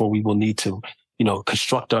 And therefore we will need to,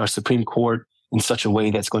 construct our Supreme Court in such a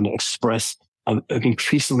way that's going to express an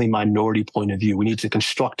increasingly minority point of view. We need to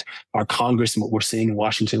construct our Congress, and what we're seeing in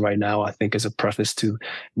Washington right now, I think, as a preface to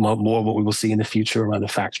more of what we will see in the future around the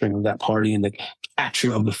fracturing of that party and the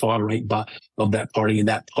capture of the far right of that party, and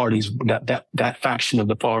that faction of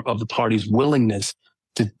the party's willingness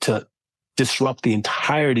to disrupt the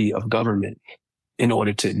entirety of government in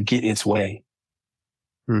order to get its way.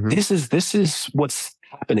 Mm-hmm. This is what's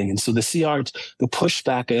happening. And so the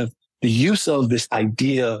pushback of the use of this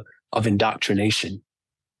idea of indoctrination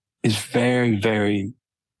is very, very,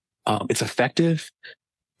 it's effective,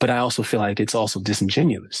 but I also feel like it's also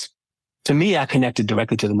disingenuous. To me, I connected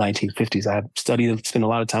directly to the 1950s. I spent a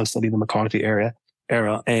lot of time studying the McCarthy era,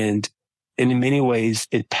 and in many ways,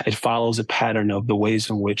 it follows a pattern of the ways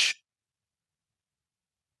in which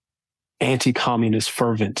anti-communist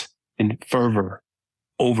fervor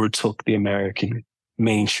overtook the American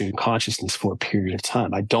mainstream consciousness for a period of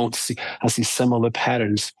time. I see similar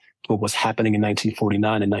patterns with what's happening in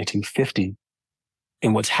 1949 and 1950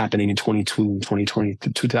 and what's happening in 2022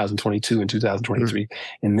 and 2023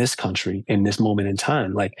 in this country, in this moment in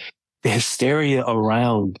time. Like the hysteria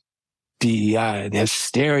around DEI, the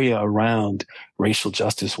hysteria around racial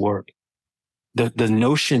justice work, the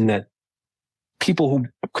notion that people who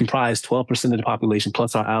comprise 12% of the population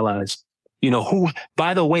plus our allies, who,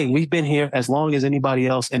 by the way, we've been here as long as anybody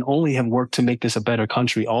else and only have worked to make this a better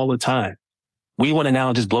country all the time. We want to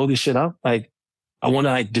now just blow this shit up. Like, I want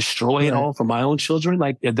to destroy it all for my own children.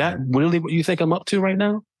 Like, is that really what you think I'm up to right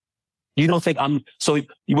now? You don't think so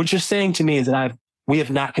what you're saying to me is that we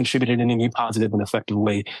have not contributed in any positive and effective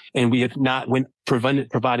way. And we have not, when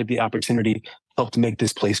provided the opportunity, helped make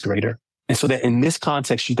this place greater. And so that in this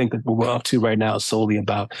context, you think that what we're up to right now is solely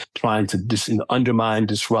about trying to undermine,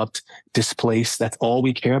 disrupt, displace. That's all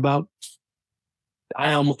we care about.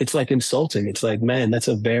 It's like insulting. It's like, man, that's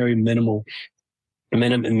a very minimal,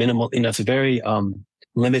 it's a very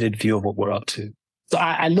limited view of what we're up to. So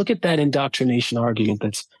I look at that indoctrination argument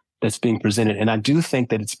that's being presented, and I do think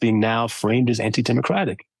that it's being now framed as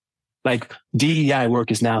anti-democratic. Like DEI work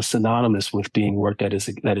is now synonymous with being work that is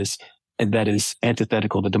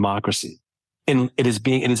antithetical to democracy. And it is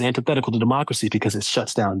antithetical to democracy because it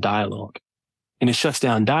shuts down dialogue. And it shuts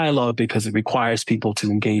down dialogue because it requires people to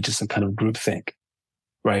engage in some kind of groupthink.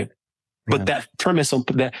 Right. Yeah. But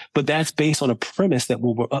that's based on a premise that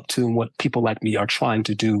what we're up to and what people like me are trying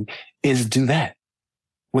to do is do that,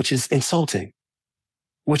 which is insulting,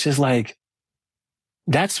 which is like,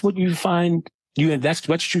 that's what you find that's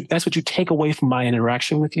what you take away from my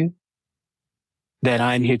interaction with you, that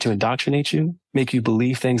I'm here to indoctrinate you, make you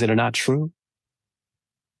believe things that are not true.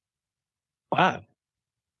 Wow.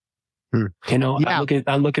 You know, yeah.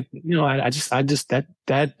 I look at, you know, I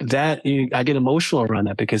get emotional around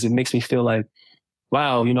that because it makes me feel like,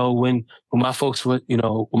 wow, you know, when my folks who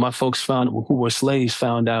were slaves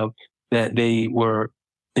found out that they were,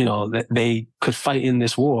 you know, that they could fight in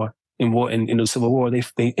this war, in the Civil War, they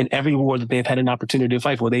in every war that they've had an opportunity to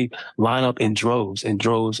fight for, they line up in droves and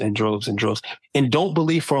droves and droves and droves, and don't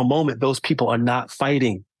believe for a moment those people are not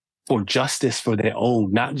fighting for justice for their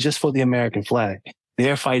own, not just for the American flag.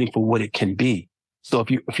 They're fighting for what it can be. So if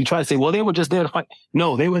you try to say, well, they were just there to fight.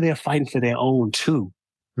 No, they were there fighting for their own too,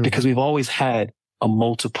 because we've always had a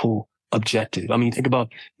multiple objective. I mean, think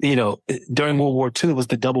about, you know, during World War II, it was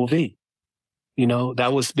the double V. You know,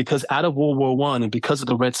 that was because out of World War I and because of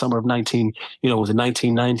the Red Summer of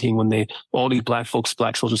 1919 when all these black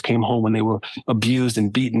soldiers came home when they were abused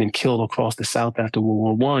and beaten and killed across the South after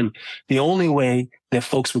World War I. The only way that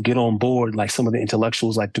folks would get on board, like some of the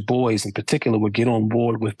intellectuals like Du Bois in particular would get on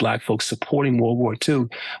board with black folks supporting World War II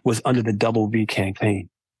was under the double V campaign.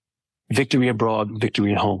 Victory abroad,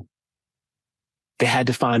 victory at home. They had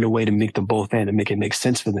to find a way to make them both end and make it make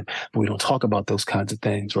sense for them. But we don't talk about those kinds of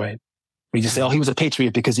things, right? We just say, oh, he was a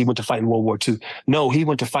patriot because he went to fight in World War II. No, he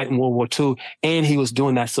went to fight in World War II, and he was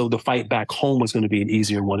doing that so the fight back home was going to be an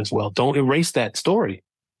easier one as well. Don't erase that story.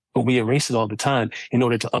 But we erase it all the time in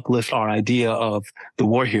order to uplift our idea of the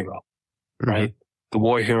war hero, right? Mm-hmm. The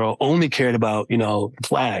war hero only cared about, you know, the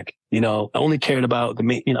flag, you know, only cared about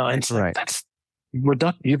the, you know, and so right.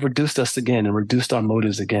 You've reduced us again and reduced our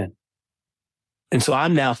motives again. And so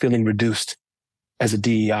I'm now feeling reduced as a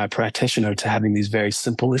DEI practitioner to having these very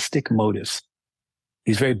simplistic motives,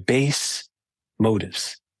 these very base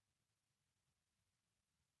motives.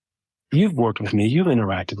 You've worked with me. You've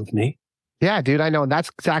interacted with me. Yeah, dude, I know. And that's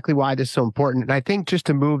exactly why this is so important. And I think just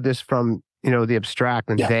to move this from, you know, the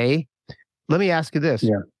abstract and they, let me ask you this.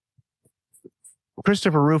 Yeah.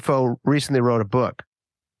 Christopher Rufo recently wrote a book,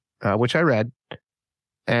 which I read.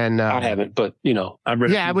 And I haven't, but you know, I've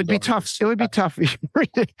read. Yeah, it would be tough. It would be tough.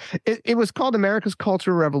 It was called America's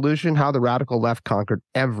Cultural Revolution: How the Radical Left Conquered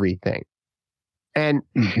Everything. And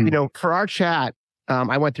you know, for our chat,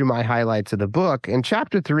 I went through my highlights of the book, and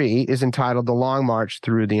chapter 3 is entitled "The Long March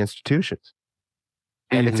Through the Institutions,"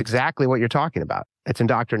 and it's exactly what you're talking about. It's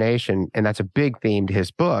indoctrination, and that's a big theme to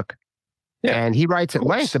his book. Yeah, and he writes at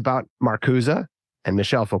length about Marcuse and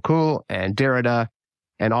Michel Foucault and Derrida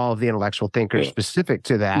and all of the intellectual thinkers specific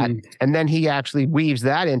to that. And then he actually weaves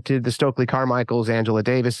that into the Stokely Carmichaels, Angela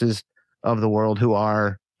Davises of the world, who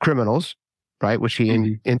are criminals, right? Which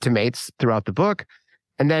he intimates throughout the book.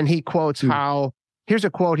 And then he quotes here's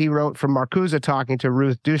a quote he wrote from Marcuse talking to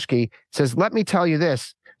Ruth Dushki. Says, "Let me tell you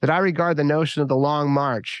this, that I regard the notion of the long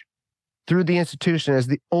march through the institution as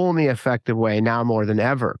the only effective way now more than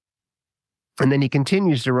ever." And then he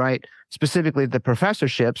continues to write specifically the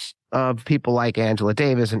professorships of people like Angela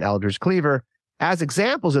Davis and Eldridge Cleaver as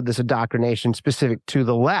examples of this indoctrination specific to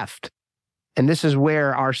the left. And this is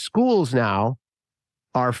where our schools now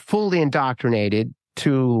are fully indoctrinated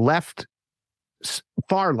to left,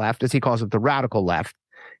 far left, as he calls it, the radical left,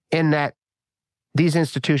 in that these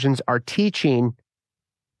institutions are teaching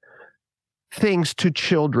things to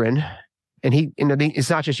children. And it's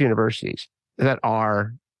not just universities that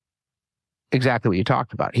are exactly what you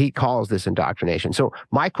talked about. He calls this indoctrination. So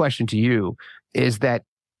my question to you is that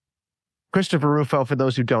Christopher Rufo, for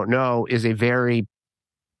those who don't know, is a very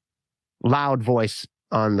loud voice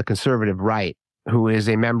on the conservative right, who is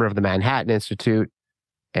a member of the Manhattan Institute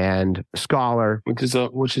and scholar,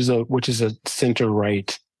 which is a center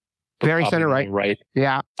right Very center right. Right.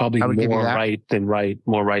 Yeah. Probably more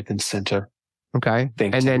right than center. Okay.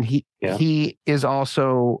 And then he is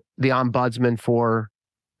also the ombudsman for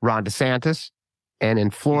Ron DeSantis. And in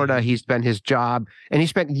Florida, he's been his job, and he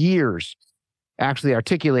spent years actually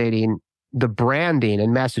articulating the branding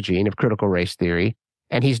and messaging of critical race theory.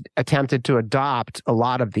 And he's attempted to adopt a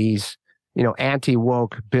lot of these,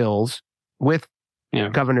 anti-woke bills with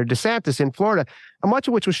Governor DeSantis in Florida, much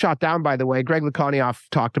of which was shot down, by the way. Greg Lukonioff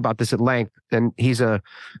talked about this at length, and he's the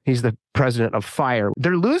president of FIRE.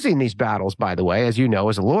 They're losing these battles, by the way, as you know,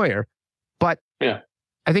 as a lawyer. But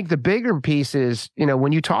I think the bigger piece is,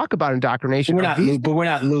 when you talk about indoctrination, we're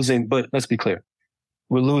not losing. But let's be clear,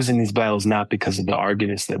 we're losing these battles not because of the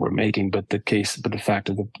arguments that we're making, but the fact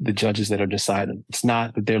of the judges that are deciding. It's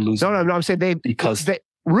not that they're losing. No. I'm saying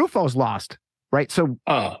Rufo's lost, right? So.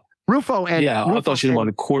 Rufo and I thought you were about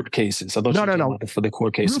the court cases. I thought no. For the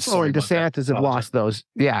court cases, Rufo and DeSantis have lost those.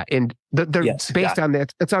 Yeah, and they're based on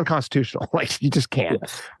that. It's unconstitutional. Like, you just can't.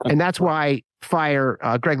 Yes. And that's why FIRE,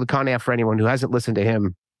 Greg Lukonioff, for anyone who hasn't listened to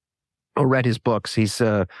him or read his books, he's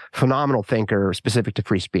a phenomenal thinker specific to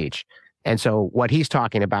free speech. And so what he's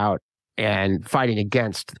talking about and fighting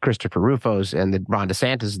against Christopher Rufo's and the Ron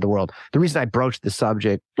DeSantis of the world, the reason I broached the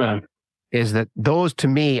subject is that those to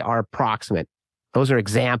me are approximate. Those are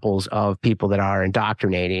examples of people that are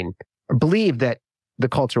indoctrinating or believe that the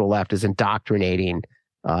cultural left is indoctrinating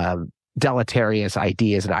deleterious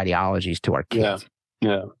ideas and ideologies to our kids.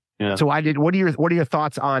 Yeah. So what are your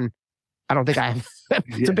thoughts on? I don't think I have.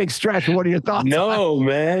 It's a big stretch. What are your thoughts? No,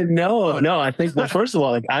 man. No. I think, well, first of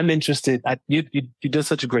all, I'm interested. You did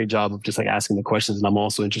such a great job of just asking the questions, and I'm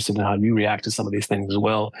also interested in how you react to some of these things as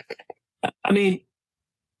well. I mean,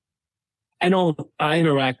 I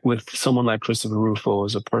interact with someone like Christopher Rufo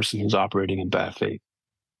as a person who's operating in bad faith,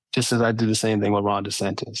 just as I do the same thing with Ron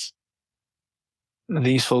DeSantis.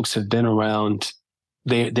 These folks have been around.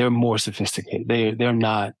 They're more sophisticated. They're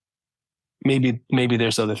not. Maybe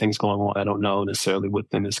there's other things going on. I don't know necessarily with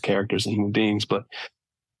them as characters and human beings, but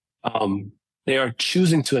they are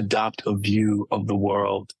choosing to adopt a view of the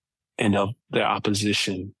world and of their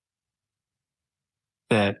opposition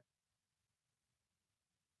that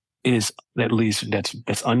is at least that's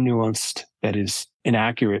unnuanced, that is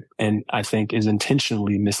inaccurate, and I think is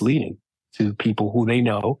intentionally misleading to people who they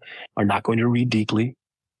know are not going to read deeply,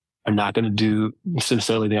 are not going to do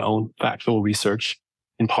necessarily their own factual research,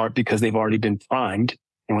 in part because they've already been primed.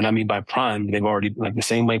 And what I mean by primed, they've already, like the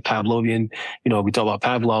same way Pavlovian, we talk about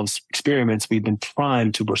Pavlov's experiments, we've been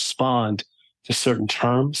primed to respond to certain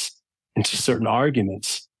terms and to certain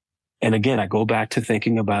arguments. And again, I go back to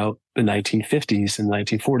thinking about the 1950s and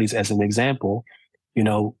 1940s as an example.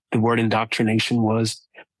 The word indoctrination was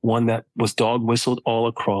one that was dog whistled all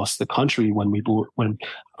across the country when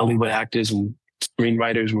Hollywood actors and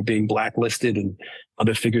screenwriters were being blacklisted and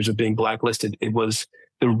other figures were being blacklisted. It was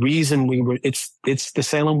the reason it's the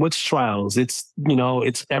Salem witch trials. It's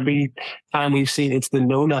every time we've seen, it's the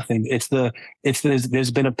know nothing.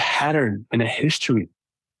 There's been a pattern and a history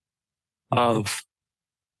of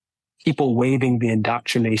people waving the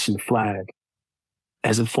indoctrination flag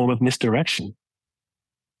as a form of misdirection.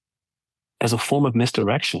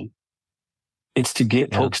 It's to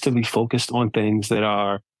get folks to be focused on things that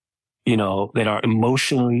are, that are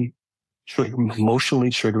emotionally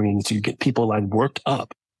triggering, to get people worked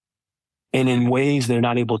up, and in ways they're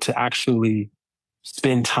not able to actually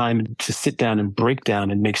spend time to sit down and break down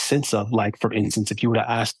and make sense of. Like, for instance, if you were to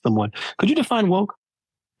ask someone, could you define woke?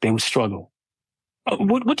 They would struggle.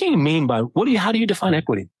 What do you mean by, how do you define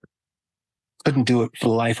equity? Couldn't do it for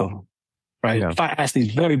the life of them, right? Yeah. If I ask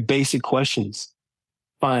these very basic questions,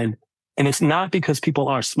 fine. And it's not because people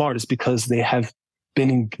aren't smart. It's because they have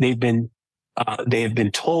been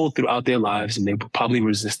told throughout their lives, and they would probably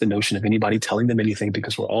resist the notion of anybody telling them anything,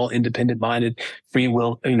 because we're all independent-minded, free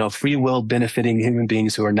will benefiting human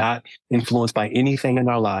beings who are not influenced by anything in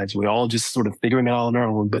our lives. We're all just sort of figuring it all on our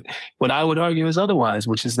own. But what I would argue is otherwise,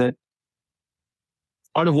 which is that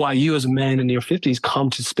part of why you as a man in your 50s come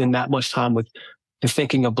to spend that much time with the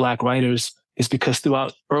thinking of Black writers is because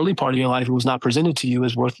throughout early part of your life, it was not presented to you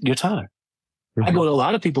as worth your time. Mm-hmm. I go to a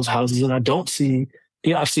lot of people's houses and I don't see,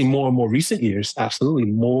 I've seen more and more recent years, absolutely,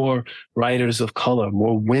 more writers of color,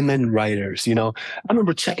 more women writers. I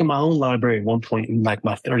remember checking my own library at one point in my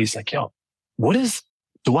 30s,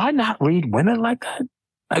 do I not read women like that?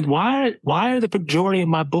 Why are the majority of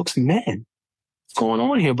my books men? What's going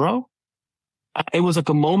on here, bro? It was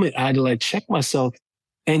a moment I had to check myself.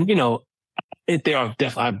 And,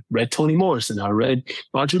 I've read Toni Morrison. I read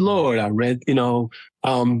Roger Lord. I read,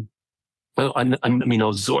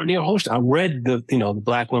 Zornia Holst. I read the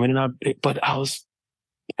Black women, but I was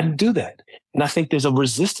and do that. And I think there's a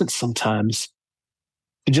resistance sometimes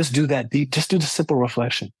to just do that deep, just do the simple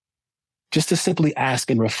reflection, just to simply ask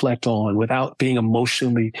and reflect on without being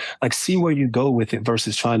emotionally, like, see where you go with it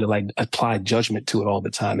versus trying to like apply judgment to it all the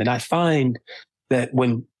time. And I find that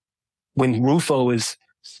when Rufo is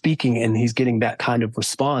speaking and he's getting that kind of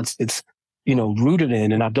response, it's, rooted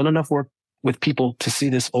in, and I've done enough work with people to see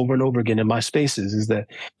this over and over again in my spaces, is that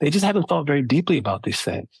they just haven't thought very deeply about these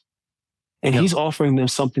things. And he's offering them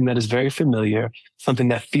something that is very familiar, something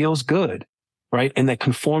that feels good, right? And that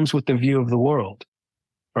conforms with the view of the world,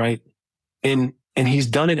 right? And he's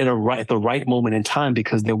done it at the right moment in time,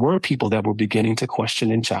 because there were people that were beginning to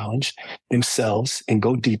question and challenge themselves and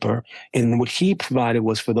go deeper. And what he provided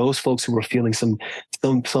was for those folks who were feeling some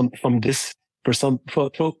folks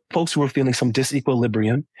who were feeling some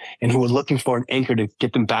disequilibrium and who were looking for an anchor to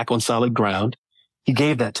get them back on solid ground. He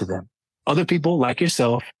gave that to them. Other people like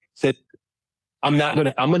yourself said,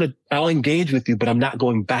 I'll engage with you, but I'm not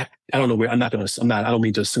going back. I don't know where, I don't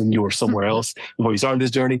mean to assume you were somewhere else before you started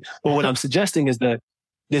this journey. But what I'm suggesting is that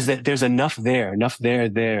there's enough there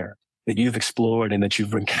that you've explored and that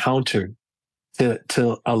you've encountered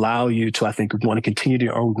to allow you to, I think, want to continue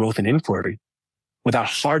your own growth and inquiry without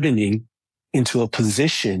hardening into a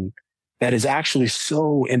position that is actually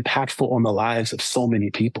so impactful on the lives of so many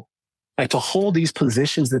people. Like, to hold these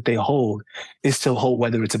positions that they hold is to hold,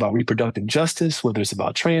 whether it's about reproductive justice, whether it's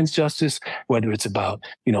about trans justice, whether it's about,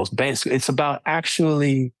 it's about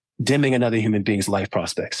actually dimming another human being's life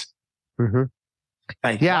prospects. Mm-hmm.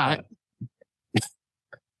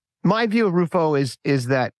 My view of Rufo is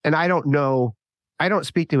that, and I don't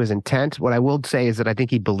speak to his intent. What I will say is that I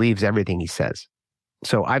think he believes everything he says.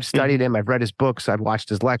 So I've studied him, I've read his books, I've watched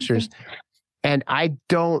his lectures, and I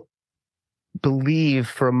don't believe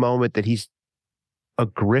for a moment that he's a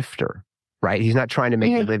grifter, right? He's not trying to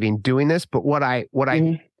make a living doing this. But what I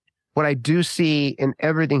do see in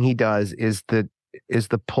everything he does is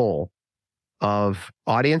the pull of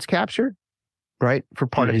audience capture, right? For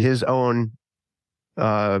part of his own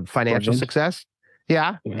financial success.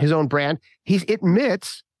 Yeah, his own brand. He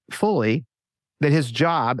admits fully that his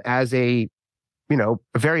job as a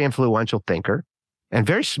very influential thinker and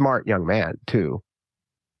very smart young man too,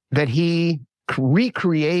 that he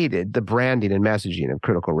recreated the branding and messaging of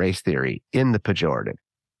critical race theory in the pejorative.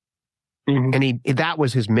 And that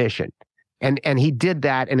was his mission. And he did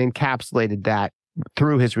that and encapsulated that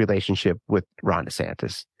through his relationship with Ron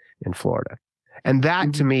DeSantis in Florida. And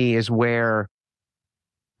that to me is where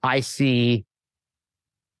I see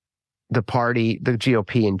the party, the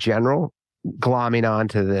GOP in general, glomming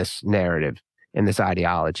onto this narrative and this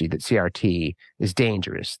ideology that CRT is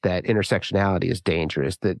dangerous, that intersectionality is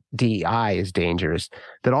dangerous, that DEI is dangerous,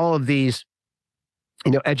 that all of these,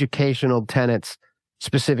 educational tenets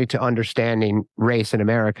specific to understanding race in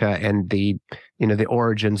America and the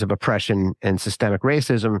origins of oppression and systemic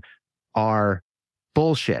racism are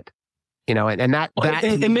bullshit. It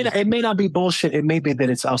may not be bullshit. It may be that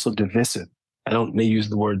it's also divisive. I don't may use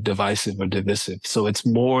the word divisive or divisive. So it's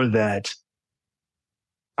more that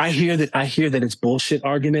I hear that it's bullshit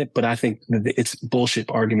argument, but I think that its bullshit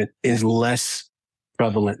argument is less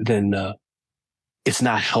prevalent than it's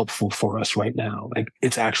not helpful for us right now. Like,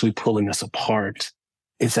 it's actually pulling us apart.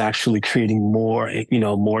 It's actually creating more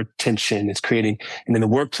tension. It's creating, and in the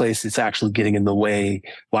workplace, it's actually getting in the way.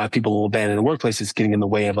 Why people will abandon the workplace is getting in the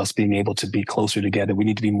way of us being able to be closer together. We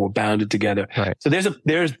need to be more bounded together. Right. So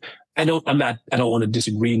I don't want to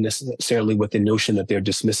disagree necessarily with the notion that they're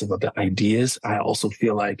dismissive of the ideas. I also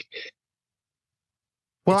feel like,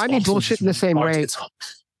 I mean bullshit in the same way.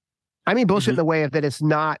 I mean bullshit in the way of that it's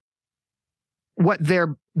not what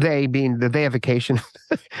they being the deification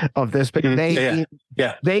of this, but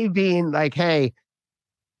they being like, hey,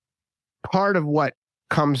 part of what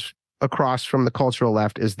comes across from the cultural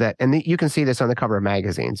left is that, and you can see this on the cover of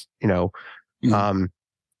magazines, Mother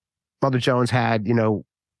Jones had,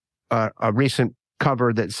 a recent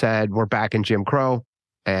cover that said, we're back in Jim Crow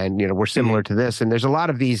and, we're similar to this. And there's a lot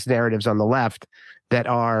of these narratives on the left that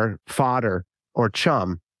are fodder or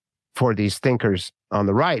chum for these thinkers on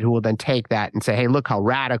the right, who will then take that and say, hey, look how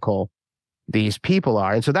radical these people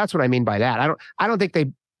are. And so that's what I mean by that. I don't think they,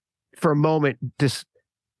 for a moment,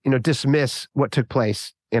 dismiss what took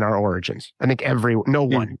place in our origins. I think no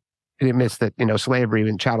one admits that, slavery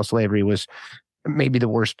and chattel slavery was maybe the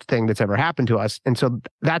worst thing that's ever happened to us. And so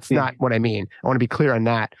that's not what I mean. I want to be clear on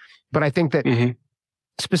that. But I think that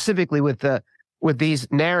specifically with these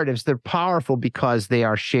narratives, they're powerful because they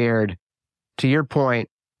are shared, to your point,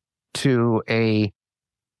 to a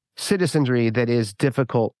citizenry that is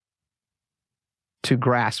difficult to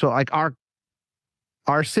grasp. So like our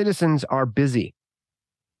citizens are busy.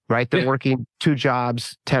 right? They're working 2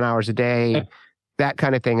 jobs, 10 hours a day, that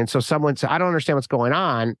kind of thing. And so someone says, I don't understand what's going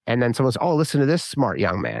on. And then someone says, oh, listen to this smart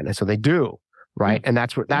young man. And so they do, right? And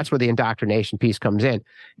that's where the indoctrination piece comes in.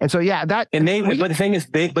 And so, yeah, that. And but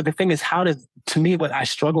the thing is, how does, to me, what I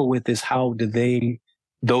struggle with is how do they,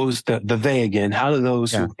 they again, how do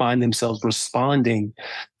those who find themselves responding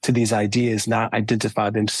to these ideas not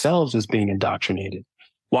identify themselves as being indoctrinated?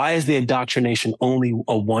 Why is the indoctrination only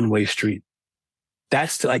a one-way street?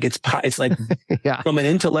 That's like, it's like from an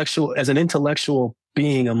intellectual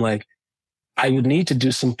being, I'm like, I would need to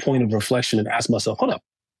do some point of reflection and ask myself, hold up,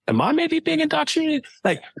 am I maybe being indoctrinated?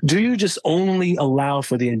 Like, do you just only allow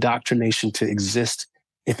for the indoctrination to exist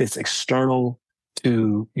if it's external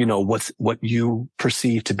to, what you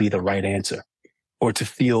perceive to be the right answer, or to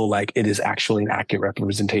feel like it is actually an accurate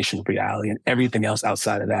representation of reality, and everything else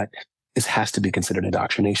outside of that has to be considered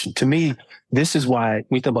indoctrination? To me, this is why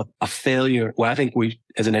we think about a failure. Well, I think we,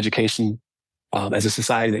 as an education, as a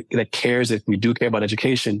society that cares, if we do care about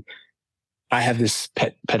education, I have this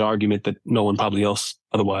pet argument that no one probably else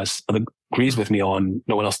otherwise agrees with me on.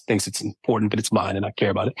 No one else thinks it's important, but it's mine and I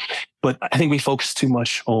care about it. But I think we focus too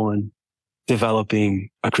much on developing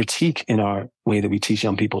a critique in our way that we teach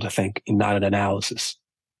young people to think, and not an analysis.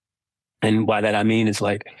 And by that I mean is,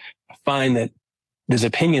 like, I find that there's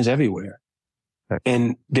opinions everywhere,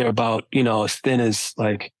 and they're about, as thin as,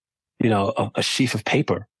 like, a sheaf of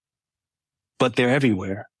paper, but they're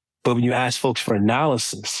everywhere. But when you ask folks for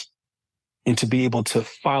analysis and to be able to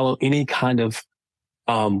follow any kind of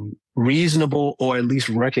reasonable or at least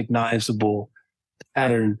recognizable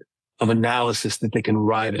pattern of analysis that they can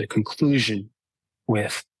arrive at a conclusion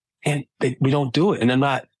with, and we don't do it. And I'm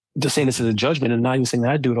not just saying this as a judgment, and not even saying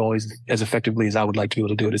that I do it always as effectively as I would like to be able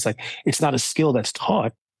to do it. It's like, it's not a skill that's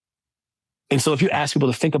taught. And so if you ask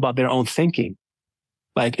people to think about their own thinking,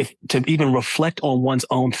 like, to even reflect on one's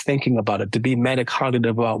own thinking about it, to be metacognitive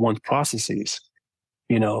about one's processes,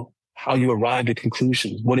 how you arrived at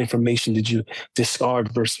conclusions, what information did you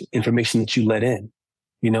discard versus information that you let in?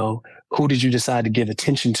 Who did you decide to give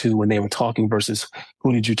attention to when they were talking versus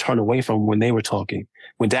who did you turn away from when they were talking?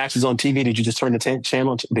 When Dax was on TV, did you just turn the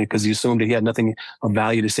channel because you assumed that he had nothing of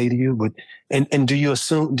value to say to you? But, and do you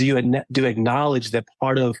acknowledge that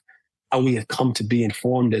part of how we have come to be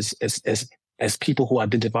informed as people who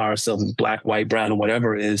identify ourselves as black, white, brown, or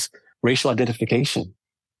whatever is racial identification?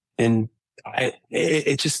 And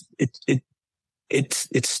it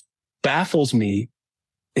baffles me,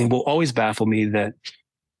 and will always baffle me, that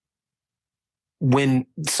when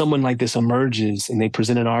someone like this emerges and they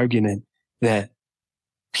present an argument that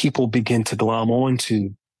people begin to glom onto,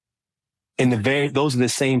 and those are the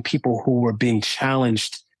same people who are being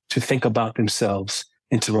challenged to think about themselves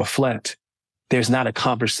and to reflect, there's not a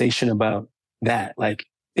conversation about that. Like,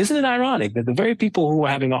 isn't it ironic that the very people who are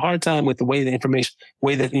having a hard time with the way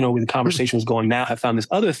the conversation was going now have found this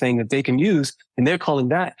other thing that they can use, and they're calling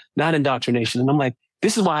that not indoctrination? And I'm like,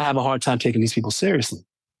 this is why I have a hard time taking these people seriously.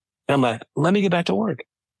 And I'm like, let me get back to work.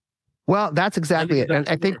 Well, that's exactly it. And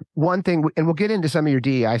I think one thing, and we'll get into some of your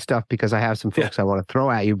DEI stuff because I have some folks I want to throw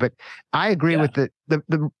at you, but I agree with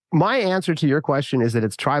my answer to your question is that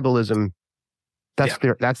it's tribalism. That's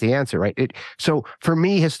the answer, right? So for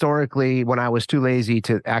me, historically, when I was too lazy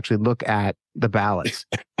to actually look at the ballots,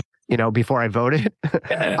 before I voted,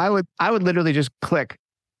 I would literally just click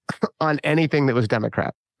on anything that was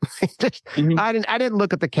Democrat. I didn't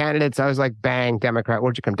look at the candidates. I was like, bang, Democrat.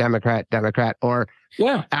 Where'd you come? Democrat. Or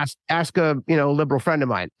ask a liberal friend of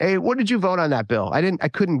mine, hey, what did you vote on that bill? I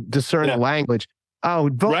couldn't discern the language. Oh,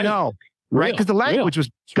 vote no. Right? Because the language was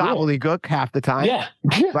gobbledygook half the time. Yeah.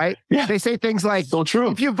 Right? Yeah. They say things like, so true.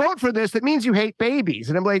 If you vote for this, that means you hate babies.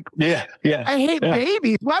 And I'm like, I hate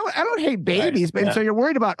babies. I don't hate babies. Right. And so you're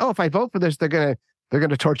worried about, if I vote for this, they're gonna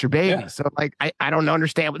torture babies. Yeah. So like, I don't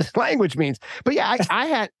understand what this language means. But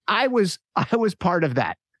yeah, I was part of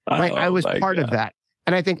that. Right? I was part of that.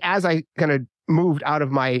 And I think as I kind of moved out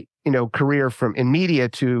of my, career in media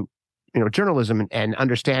to, journalism and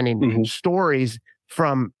understanding stories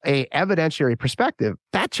from a evidentiary perspective,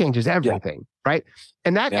 that changes everything, right?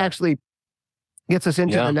 And that actually gets us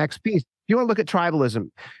into the next piece. You want to look at tribalism,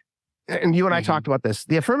 and you and I talked about this.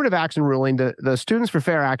 The affirmative action ruling, the Students for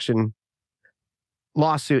Fair Action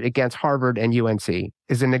lawsuit against Harvard and UNC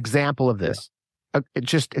is an example of this.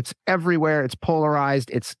 It's everywhere. It's polarized.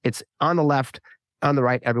 It's on the left, on the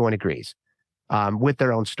right. Everyone agrees with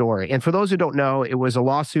their own story. And for those who don't know, it was a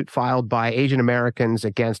lawsuit filed by Asian Americans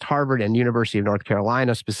against Harvard and University of North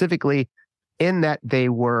Carolina, specifically in that they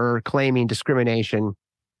were claiming discrimination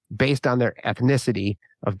based on their ethnicity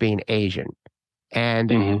of being Asian.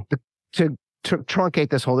 And to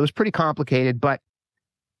truncate this whole, it was pretty complicated, but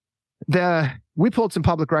We pulled some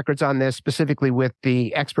public records on this, specifically with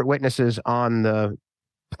the expert witnesses on the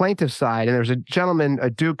plaintiff side. And there's a gentleman, a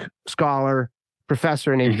Duke scholar,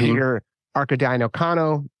 professor named Peter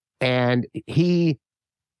Arcodino-Cano, and he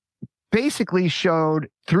basically showed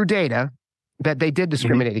through data that they did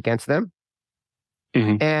discriminate against them.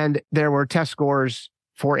 And there were test scores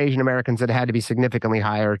for Asian Americans that had to be significantly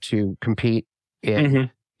higher to compete in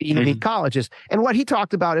elite colleges. And what he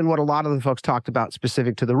talked about, and what a lot of the folks talked about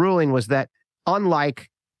specific to the ruling, was that unlike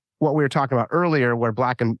what we were talking about earlier, where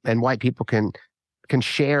black and white people can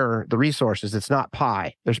share the resources, it's not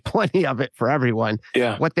pie. There's plenty of it for everyone.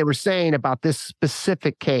 Yeah. What they were saying about this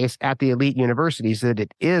specific case at the elite universities, that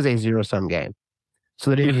it is a zero-sum game.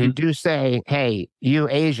 So that if you do say, hey, you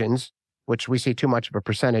Asians, which we see too much of a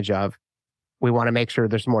percentage of, we want to make sure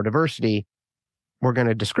there's more diversity, we're going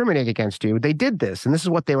to discriminate against you. They did this, and this is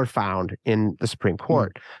what they were found in the Supreme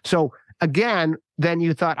Court. So again, then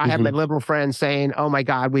you thought, I have my liberal friends saying, oh my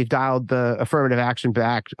God, we've dialed the affirmative action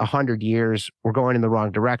back 100 years. We're going in the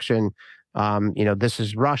wrong direction. This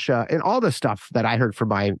is Russia, and all the stuff that I heard from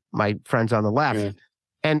my friends on the left. Yeah.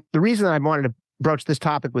 And the reason I wanted to broach this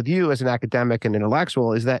topic with you as an academic and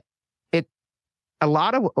intellectual is that a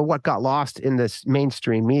lot of what got lost in this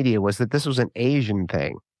mainstream media was that this was an Asian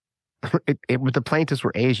thing. The plaintiffs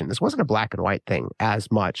were Asian. This wasn't a black and white thing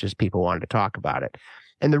as much as people wanted to talk about it.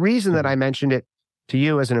 And the reason that I mentioned it to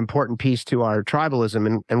you as an important piece to our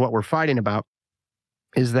tribalism and what we're fighting about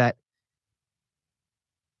is that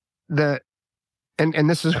and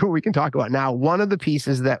this is what we can talk about now. One of the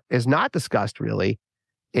pieces that is not discussed really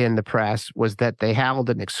in the press was that they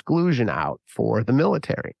held an exclusion out for the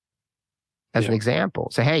military. As an example,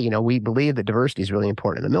 say, hey, we believe that diversity is really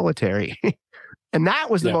important in the military. And that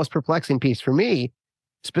was the most perplexing piece for me,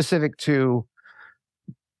 specific to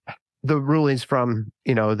the rulings from,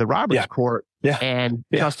 the Roberts Court and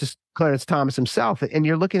Justice Clarence Thomas himself. And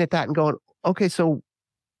you're looking at that and going, okay, so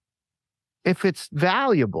if it's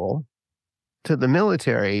valuable to the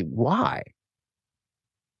military, why?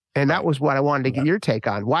 And that was what I wanted to get your take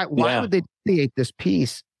on. Why would they create this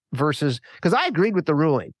piece versus, because I agreed with the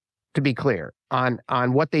ruling, to be clear, on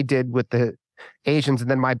what they did with the Asians, and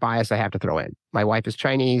then my bias I have to throw in. My wife is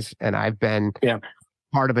Chinese, and I've been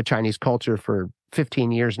part of a Chinese culture for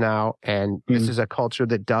 15 years now, and this is a culture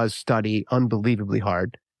that does study unbelievably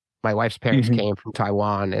hard. My wife's parents came from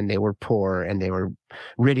Taiwan, and they were poor, and they were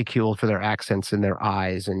ridiculed for their accents and their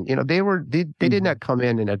eyes, and they did not come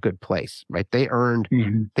in a good place, right? They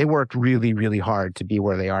worked really, really hard to be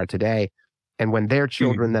where they are today. And when their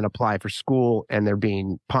children then apply for school and they're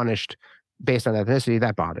being punished based on ethnicity,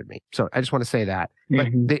 that bothered me. So I just want to say that. But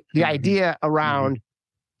the idea around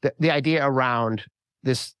the idea around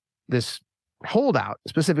this holdout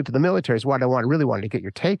specific to the military is what I really wanted to get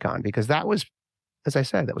your take on, because that was, as I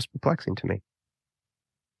said, that was perplexing to me.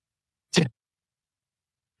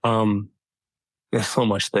 There's so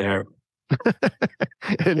much there.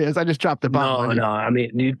 It is. I just dropped the bomb. No. I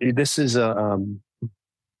mean, this is a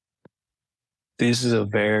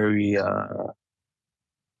very, I'm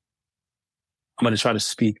going to try to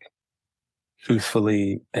speak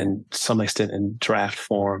truthfully and to some extent in draft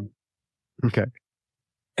form. Okay.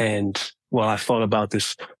 And while I thought about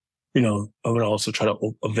this, I would also try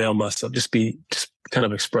to avail myself, just kind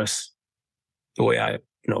of express the way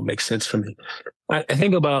makes sense for me. I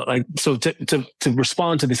think about to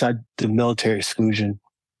respond to this, the military exclusion,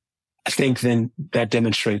 I think then that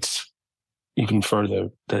demonstrates even further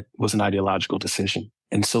that was an ideological decision.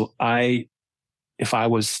 And so if I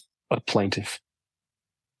was a plaintiff,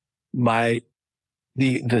 the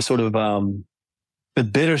sort of, the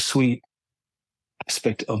bittersweet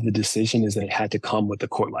aspect of the decision is that it had to come with a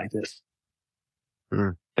court like this.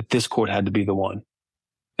 That this court had to be the one.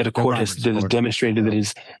 That a court has demonstrated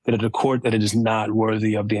that a court that it is not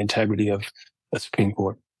worthy of the integrity of the Supreme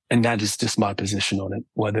Court. And that is just my position on it,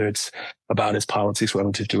 whether it's about its politics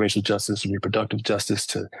relative to racial justice and reproductive justice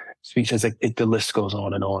to speech. The list goes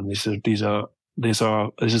on and on. This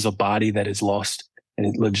is a body that is lost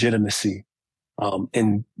in legitimacy,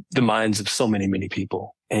 in the minds of so many, many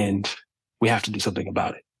people. And we have to do something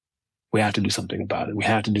about it. We have to do something about it. We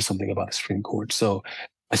have to do something about the Supreme Court. So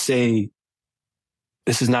I say,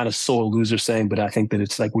 this is not a sore loser saying, but I think that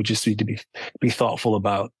it's like, we just need to be thoughtful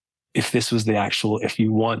about if this was if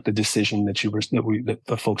you want the decision that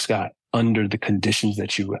the folks got under the conditions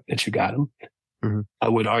that you got them, I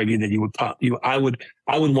would argue that I would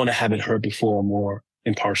want to have it heard before a more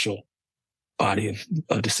impartial body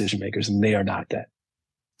of decision makers, and they are not that.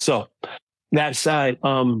 So that side,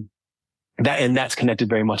 that's connected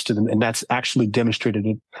very much to them, and that's actually demonstrated,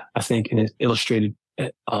 I think, and illustrated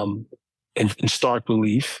in stark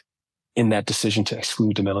relief in that decision to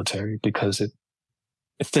exclude the military, because it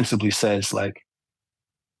ostensibly says, like,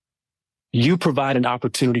 you provide an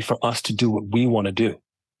opportunity for us to do what we want to do.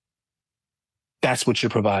 That's what you're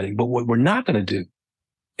providing. But what we're not going to do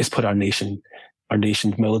is put our nation's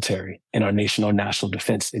military and our national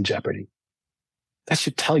defense in jeopardy. That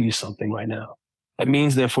should tell you something right now. That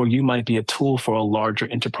means, therefore, you might be a tool for a larger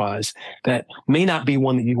enterprise that may not be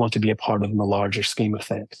one that you want to be a part of in the larger scheme of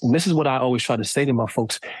things. And this is what I always try to say to my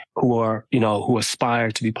folks who are, who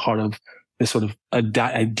aspire to be part of this sort of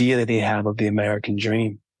idea that they have of the American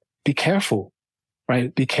dream. Be careful,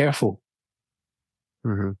 right? Be careful.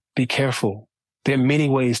 Mm-hmm. Be careful. There are many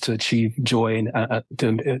ways to achieve joy in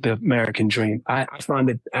the American dream. I find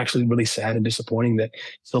it actually really sad and disappointing that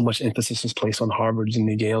so much emphasis is placed on Harvards and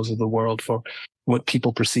the Yales of the world for what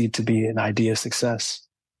people perceive to be an idea of success.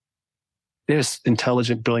 There's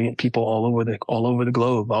intelligent, brilliant people all over the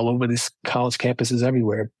globe, all over these college campuses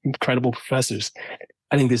everywhere, incredible professors.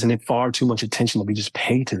 I think there's far too much attention that we just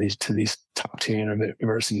pay to these top tier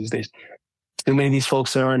universities. Too many of these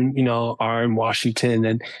folks are in Washington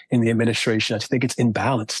and in the administration. I just think it's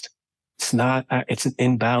imbalanced. It's not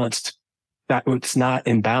imbalanced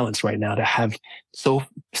right now to have so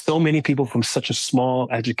many people from such a small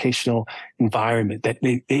educational environment that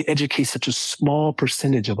they educate such a small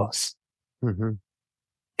percentage of us. Mm-hmm.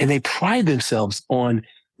 And they pride themselves on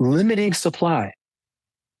limiting supply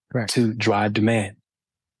to drive demand.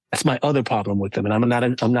 That's my other problem with them. And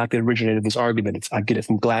I'm not the originator of this argument. I get it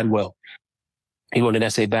from Gladwell. He wrote an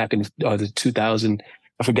essay back in the 2000.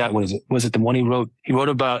 I forgot what is it. Was it the one he wrote? He wrote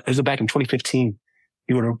about, it was back in 2015.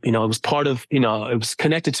 He wrote, it was part of, it was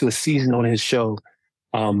connected to a season on his show,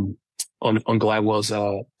 on Gladwell's,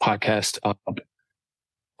 podcast.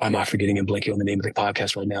 I'm not forgetting and blanking on the name of the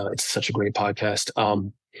podcast right now. It's such a great podcast.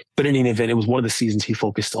 But in any event, it was one of the seasons he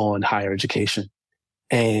focused on higher education.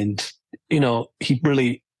 And, he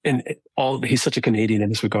really, he's such a Canadian in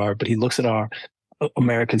this regard, but he looks at our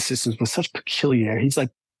American systems with such peculiarity. He's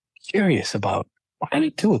like curious about, why do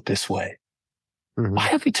we do it this way? Mm-hmm. Why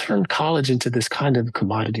have we turned college into this kind of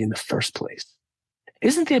commodity in the first place?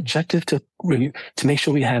 Isn't the objective to make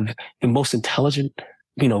sure we have the most intelligent,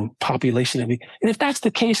 population? And if that's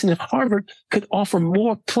the case, and if Harvard could offer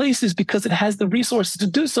more places because it has the resources to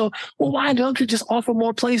do so, well, why don't you just offer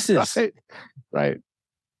more places? Right.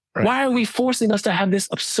 Why are we forcing us to have this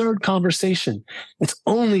absurd conversation? It's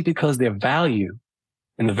only because their value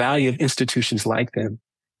and the value of institutions like them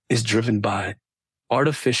is driven by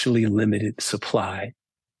artificially limited supply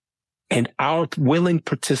and our willing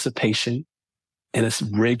participation in a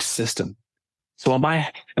rigged system. So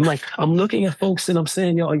I'm looking at folks and I'm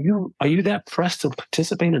saying, are you that pressed to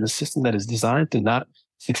participate in a system that is designed to not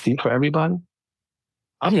succeed for everybody?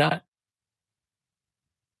 I'm not.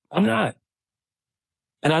 And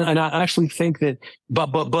I actually think that,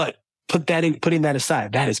 but putting that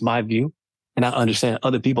aside, that is my view. And I understand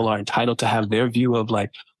other people are entitled to have their view of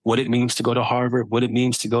like what it means to go to Harvard, what it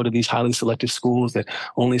means to go to these highly selective schools that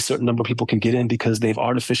only a certain number of people can get in because they've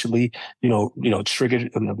artificially,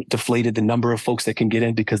 triggered, deflated the number of folks that can get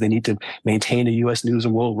in because they need to maintain a U.S. News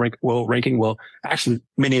and World ranking. Well, actually,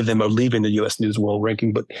 many of them are leaving the U.S. News and World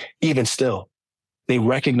ranking, but even still, they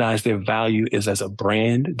recognize their value is as a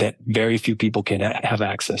brand that very few people can have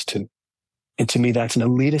access to. And to me, that's an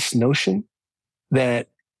elitist notion that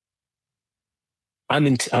I'm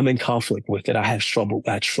in conflict with, that I struggle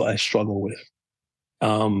with.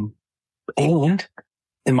 And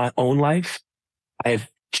in my own life, I have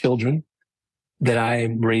children that I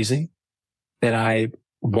am raising, that I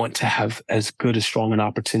want to have as good, as strong an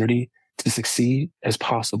opportunity to succeed as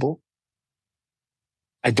possible.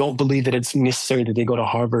 I don't believe that it's necessary that they go to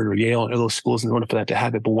Harvard or Yale or those schools in order for that to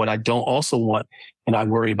happen. But what I don't also want, and I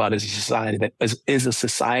worry about, is a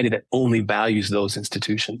society that only values those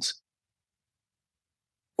institutions,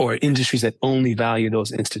 or industries that only value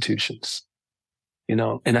those institutions. And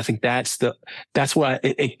I think that's why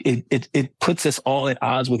it puts us all at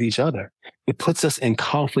odds with each other. It puts us in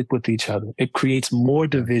conflict with each other. It creates more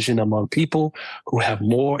division among people who have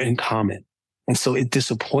more in common. And so it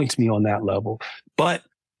disappoints me on that level. But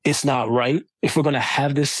it's not right. If we're going to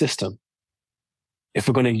have this system, if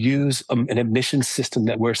we're going to use an admission system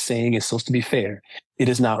that we're saying is supposed to be fair, it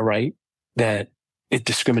is not right that it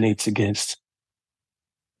discriminates against,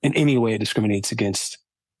 in any way, it discriminates against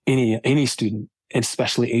any student,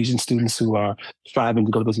 especially Asian students who are striving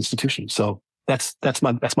to go to those institutions. So that's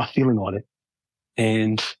my feeling on it.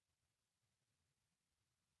 And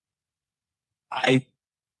I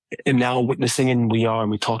am now witnessing, and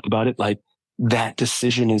we talked about it, like that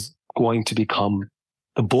decision is going to become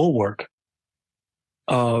the bulwark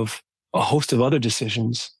of a host of other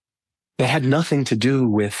decisions that had nothing to do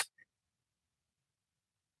with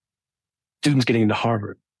students getting into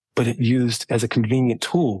Harvard, but it used as a convenient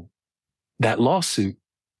tool that lawsuit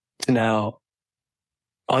to now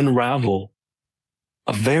unravel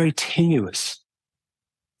a very tenuous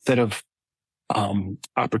set of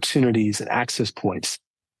opportunities and access points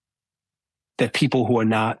that people who are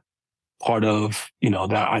not part of,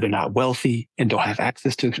 they're either not wealthy and don't have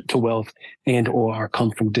access to wealth and or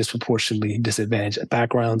come from disproportionately disadvantaged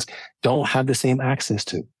backgrounds don't have the same access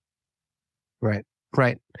to. Right.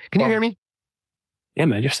 Can you hear me? Yeah,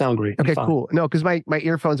 man, you sound great. Okay, cool. No, because my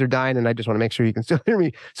earphones are dying and I just want to make sure you can still hear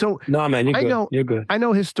me. So no, man, you're good. You're good. I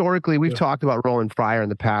know historically we've talked about Roland Fryer in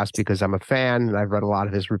the past because I'm a fan and I've read a lot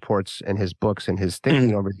of his reports and his books and his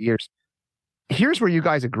thinking over the years. Here's where you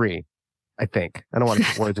guys agree, I think. I don't want to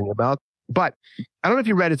put words in your mouth, but I don't know if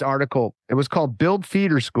you read his article. It was called Build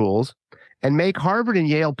Feeder Schools and Make Harvard and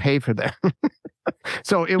Yale Pay for Them.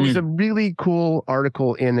 So it was a really cool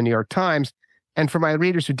article in the New York Times. And for my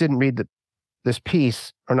readers who didn't read this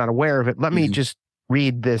piece are not aware of it, let me just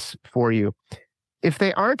read this for you. If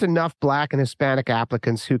they aren't enough Black and Hispanic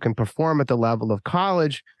applicants who can perform at the level of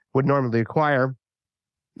college would normally require,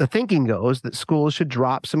 the thinking goes that schools should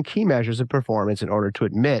drop some key measures of performance in order to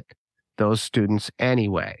admit those students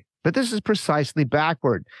anyway. But this is precisely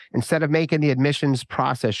backward. Instead of making the admissions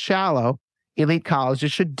process shallow, elite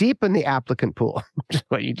colleges should deepen the applicant pool, which is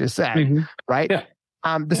what you just said, right? Yeah.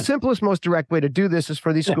 The simplest, most direct way to do this is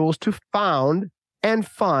for these schools to found and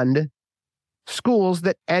fund schools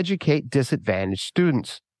that educate disadvantaged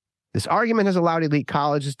students. This argument has allowed elite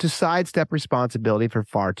colleges to sidestep responsibility for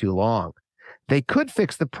far too long. They could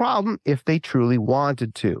fix the problem if they truly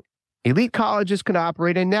wanted to. Elite colleges could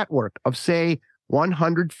operate a network of, say,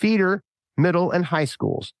 100 feeder middle and high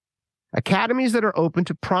schools, academies that are open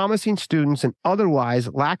to promising students and otherwise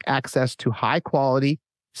lack access to high-quality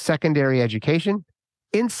secondary education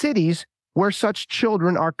in cities where such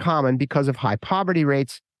children are common because of high poverty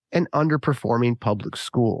rates and underperforming public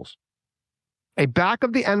schools. A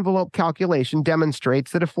back-of-the-envelope calculation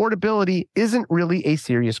demonstrates that affordability isn't really a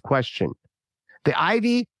serious question. The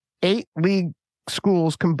Ivy 8 League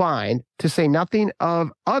schools combined, to say nothing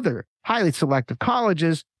of other highly selective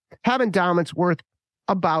colleges, have endowments worth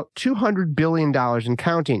about $200 billion and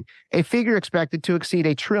counting, a figure expected to exceed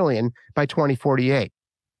 $1 trillion by 2048.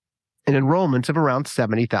 And enrollments of around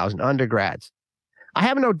 70,000 undergrads. I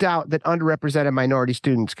have no doubt that underrepresented minority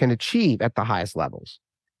students can achieve at the highest levels.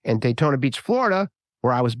 In Daytona Beach, Florida,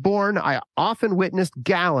 where I was born, I often witnessed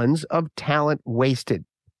gallons of talent wasted,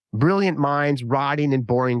 brilliant minds rotting in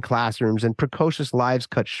boring classrooms, and precocious lives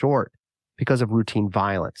cut short because of routine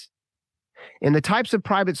violence. In the types of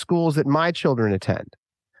private schools that my children attend,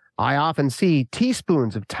 I often see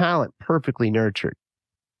teaspoons of talent perfectly nurtured.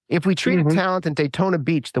 If we treated talent in Daytona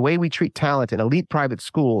Beach the way we treat talent in elite private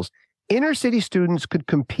schools, inner city students could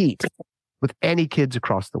compete with any kids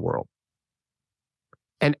across the world.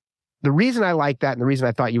 And the reason I like that and the reason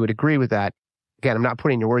I thought you would agree with that, again, I'm not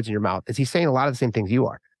putting your words in your mouth, is he's saying a lot of the same things you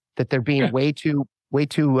are, that they're being way too,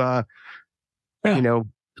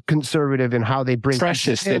 conservative in how they bring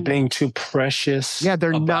precious. They're being too precious. Yeah,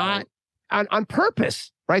 they're not on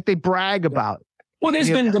purpose, right? They brag about. Well, there's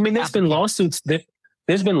been lawsuits that.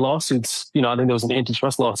 There's been lawsuits, I think there was an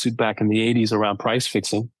antitrust lawsuit back in the 80s around price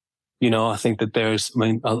fixing. I think that there's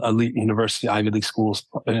elite university, Ivy League schools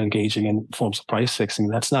engaging in forms of price fixing.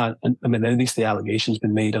 That's not, at least the allegation's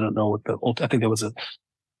been made. I don't know I think there was a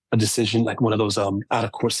decision, like one of those out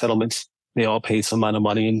of court settlements. They all paid some amount of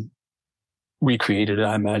money and recreated it,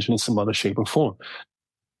 I imagine, in some other shape or form.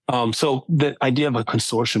 So the idea of a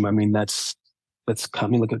consortium, that's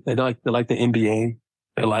coming. Look at, they're like the NBA.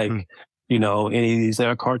 They're like, any of these,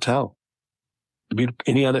 they're a cartel.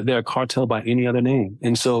 They're a cartel by any other name.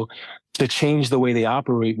 And so to change the way they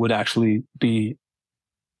operate would actually be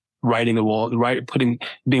writing the wall, writing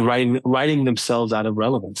themselves out of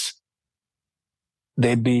relevance.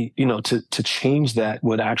 They'd be, to change that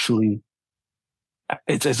would actually,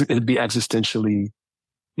 it'd be existentially,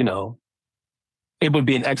 it would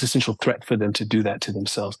be an existential threat for them to do that to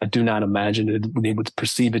themselves. I do not imagine they would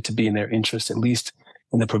perceive it to be in their interest, at least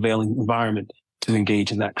in the prevailing environment, to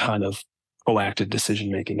engage in that kind of proactive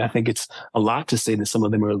decision making. I think it's a lot to say that some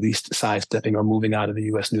of them are at least sidestepping or moving out of the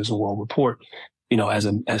U.S. News and World Report,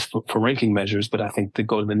 as for ranking measures. But I think to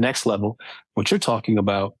go to the next level, what you're talking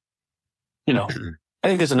about, I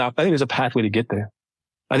think there's a pathway to get there.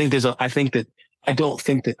 I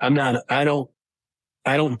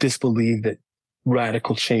don't disbelieve that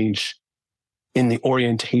radical change in the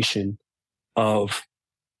orientation of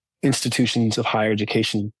institutions of higher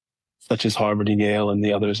education such as Harvard and Yale and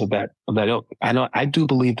the others of that ilk. I do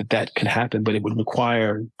believe that could happen, but it would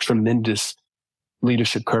require tremendous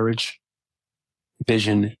leadership courage,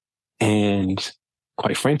 vision, and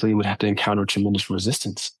quite frankly, it would have to encounter tremendous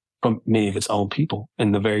resistance from many of its own people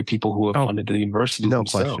and the very people who have funded the university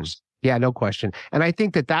themselves. Question. Yeah, no question. And I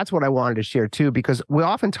think that's what I wanted to share too, because we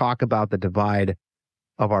often talk about the divide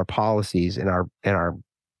of our policies in our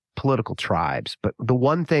political tribes. But the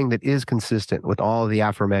one thing that is consistent with all of the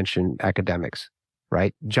aforementioned academics,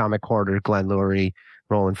 right? John McWhorter, Glenn Lurie,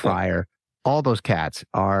 Roland Fryer, all those cats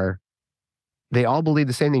they all believe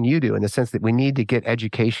the same thing you do, in the sense that we need to get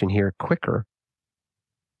education here quicker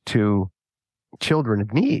to children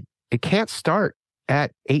of need. It can't start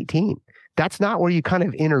at 18. That's not where you kind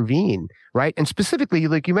of intervene, right? And specifically,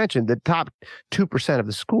 like you mentioned, the top 2% of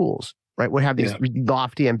the schools, right, would have these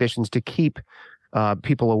lofty ambitions to keep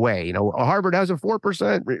people away. You know, Harvard has a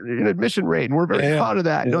 4% admission rate, and we're very proud of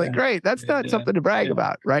that. You're like, great, that's not something to brag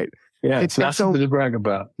about, right? Yeah, it's not something to brag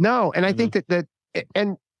about. No, and I think that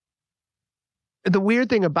and the weird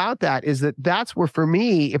thing about that is that's where, for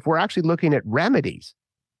me, if we're actually looking at remedies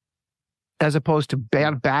as opposed to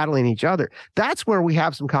battling each other, that's where we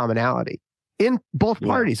have some commonality in both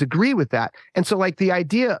parties. Agree with that. And so, like, the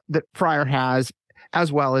idea that Fryer has,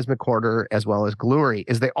 as well as McWhorter, as well as Lurie,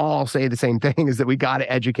 is they all say the same thing, is that we got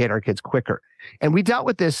to educate our kids quicker. And we dealt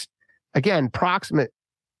with this, again, proximate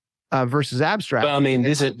versus abstract. But I mean,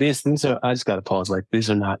 these are, I just got to pause. Like, that's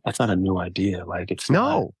not a new idea. Like, it's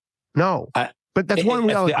no. But that's one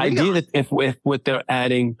we all agree on. The idea that if what they're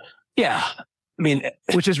adding, I mean,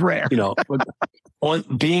 which is rare, you know, on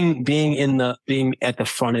being at the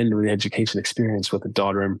front end of the education experience with a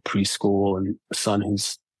daughter in preschool and a son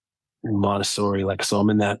who's in Montessori. Like, so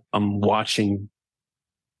I'm watching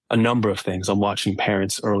a number of things. I'm watching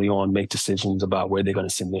parents early on make decisions about where they're going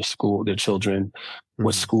to send their children,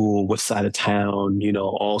 what school, what side of town, you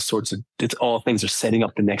know, all sorts of, it's all things are setting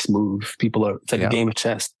up the next move. It's like a game of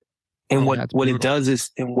chess. And what it does is,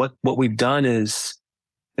 and what we've done is,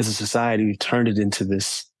 as a society, we've turned it into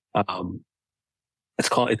this,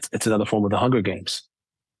 it's another form of the Hunger Games.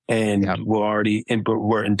 And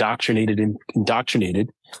we're indoctrinated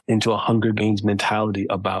into a Hunger Games mentality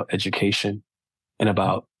about education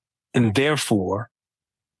and therefore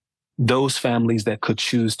those families that could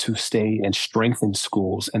choose to stay and strengthen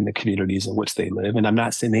schools and the communities in which they live. And I'm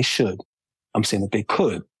not saying they should, I'm saying that they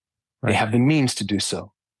could, they have the means to do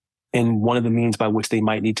so. And one of the means by which they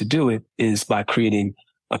might need to do it is by creating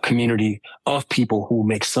a community of people who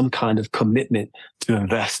make some kind of commitment to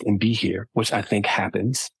invest and be here, which I think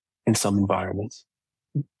happens in some environments.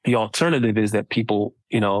 The alternative is that people,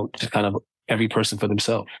 you know, just kind of every person for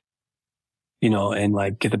themselves, you know, and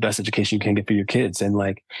like get the best education you can get for your kids, and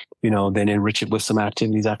like, you know, then enrich it with some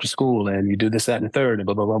activities after school, and you do this, that, and the third, and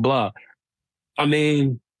blah, blah, blah, blah. I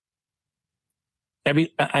mean, I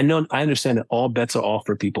understand that all bets are off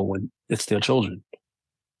for people when it's their children.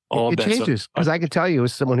 It changes, because I can tell you,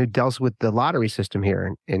 as someone who deals with the lottery system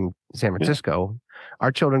here in San Francisco,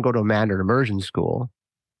 our children go to a mandated immersion school,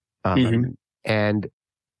 and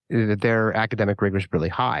their academic rigor is really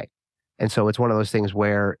high. And so it's one of those things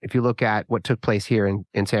where, if you look at what took place here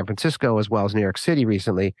in San Francisco, as well as New York City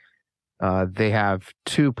recently, they have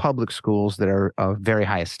two public schools that are of very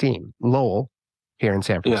high esteem. Lowell here in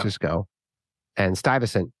San Francisco and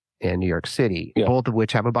Stuyvesant in New York City, both of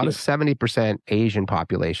which have about a 70% Asian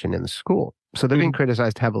population in the school. So they're being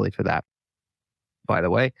criticized heavily for that, by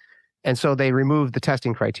the way. And so they removed the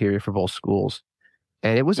testing criteria for both schools,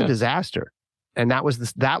 and it was a disaster. And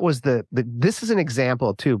this is an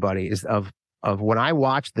example too, buddy, is of when I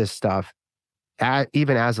watch this stuff,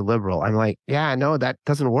 even as a liberal, I'm like, no, that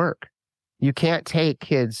doesn't work. You can't take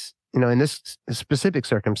kids, you know, in this specific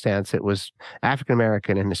circumstance, it was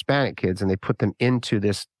African-American and Hispanic kids, and they put them into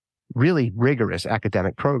this really rigorous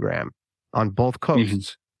academic program on both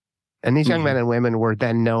coasts. And these young men and women were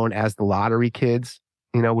then known as the lottery kids,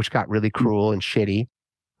 you know, which got really cruel and shitty,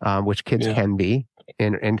 which kids can be.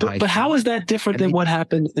 But how is that different than what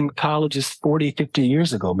happened in colleges 40, 50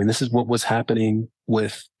 years ago? I mean, this is what was happening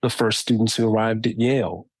with the first students who arrived at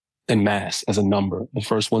Yale en masse as a number. The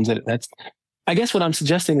first ones I guess what I'm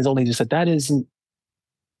suggesting is only just that isn't,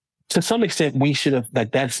 to some extent, we should have,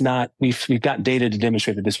 we've got data to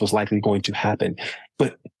demonstrate that this was likely going to happen.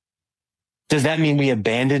 But does that mean we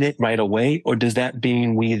abandon it right away? Or does that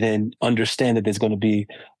mean we then understand that there's going to be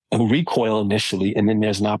a recoil initially, and then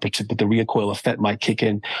there's an opportunity, but the recoil effect might kick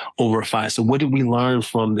in over 5. So what did we learn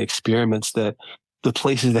from the experiments, that the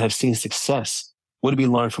places that have seen success? What did we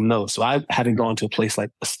learn from those? So I, having gone to a place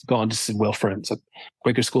gone to Sidwell Friends, a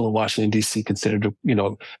Quaker school in Washington, D.C., considered, you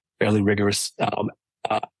know, fairly rigorous,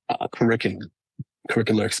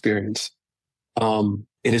 curricular experience.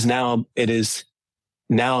 It is now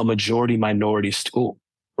a majority minority school,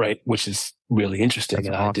 right? Which is really interesting. That's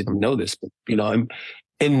and awesome. I didn't know this, but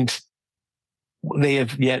and they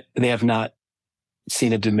have not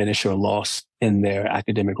seen a diminish or loss in their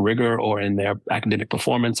academic rigor or in their academic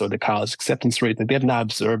performance or the college acceptance rate. That they have not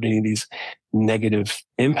observed any of these negative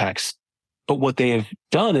impacts. But what they have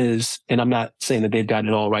done is, and I'm not saying that they've gotten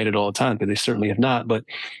it all right at all times, but they certainly have not, but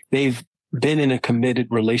they've been in a committed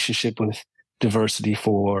relationship with diversity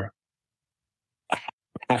for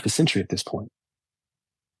half a century at this point.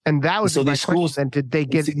 And that was my question. And did they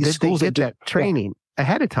get that training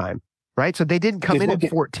ahead of time? Right. So they didn't come in at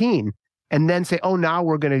 14 and then say, oh, now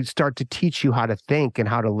we're going to start to teach you how to think and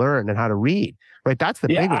how to learn and how to read. Right. That's the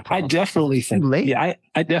bigger problem. I definitely think. Yeah,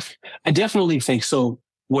 I definitely think so.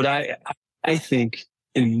 What I think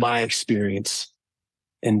in my experience,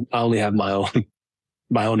 and I only have my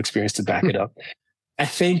own experience to back it up. I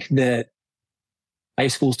think that high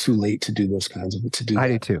school's too late to do those kinds of I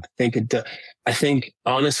do too. I think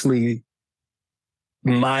honestly,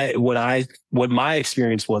 what my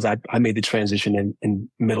experience was, I made the transition in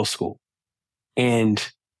middle school. And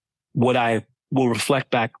what I will reflect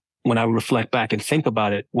back, when I reflect back and think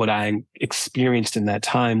about it, what I experienced in that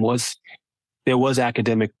time was there was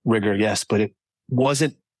academic rigor, yes, but it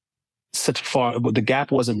wasn't such far, the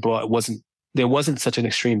gap wasn't broad. There wasn't such an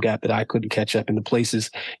extreme gap that I couldn't catch up in the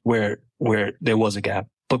places where there was a gap.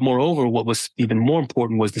 But moreover, what was even more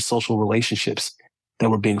important was the social relationships that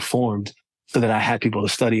were being formed so that I had people to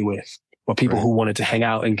study with or people who wanted to hang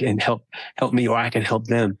out and help me, or I can help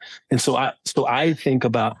them. And so I think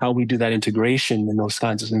about how we do that integration in those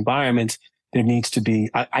kinds of environments. There needs to be,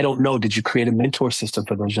 I don't know, did you create a mentor system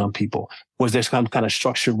for those young people? Was there some kind of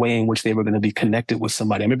structured way in which they were going to be connected with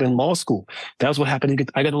somebody? I remember in law school, that was what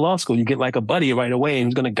happened. I got to law school. You get like a buddy right away and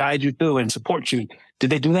who's going to guide you through and support you. Did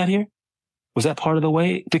they do that here? Was that part of the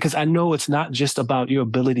way? Because I know it's not just about your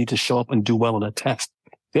ability to show up and do well on a test.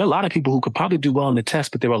 There are a lot of people who could probably do well on the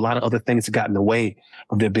test, but there were a lot of other things that got in the way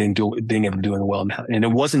of their being able to do well. And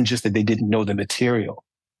it wasn't just that they didn't know the material.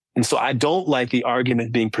 And so I don't like the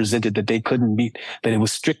argument being presented that they couldn't meet, that it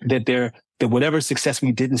was strict, that whatever success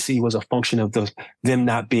we didn't see was a function of them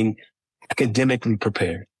not being academically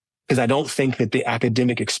prepared. Because I don't think that the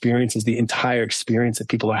academic experience is the entire experience that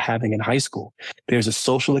people are having in high school. There's a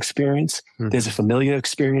social experience. There's a familial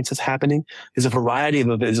experience that's happening. There's a variety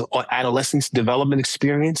of there's adolescence development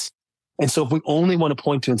experience. And so if we only want to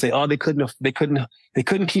point to and say, oh, they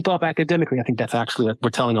couldn't keep up academically, I think that's actually, we're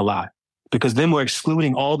telling a lie. Because then we're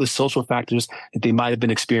excluding all the social factors that they might have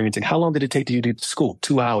been experiencing. How long did it take you to get to school?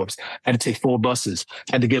 2 hours. Had to take 4 buses.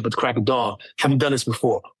 Had to get up at the crack of dawn. Haven't done this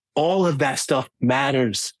before. All of that stuff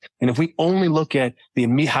matters. And if we only look at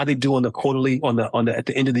how they do on the quarterly, at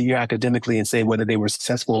the end of the year academically and say whether they were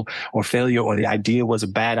successful or failure or the idea was a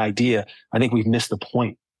bad idea, I think we've missed the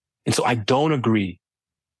point. And so I don't agree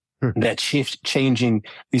that changing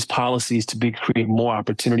these policies to create more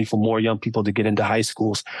opportunity for more young people to get into high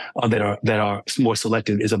schools that are more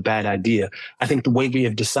selective is a bad idea. I think the way we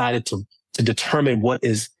have decided to determine what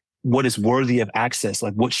is worthy of access,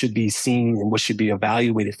 like what should be seen and what should be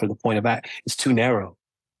evaluated for the point of act, is too narrow.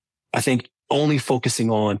 I think only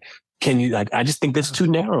focusing on I just think that's too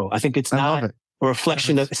narrow. I think it's not a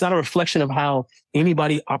reflection of how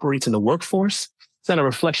anybody operates in the workforce. It's not a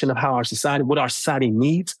reflection of what our society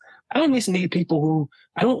needs. I don't just need people who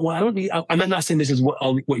I'm not saying this is what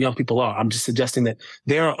young people are. I'm just suggesting that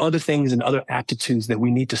there are other things and other aptitudes that we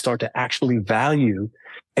need to start to actually value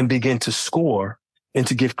and begin to score and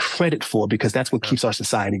to give credit for, because that's what keeps our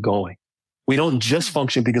society going. We don't just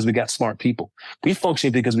function because we got smart people. We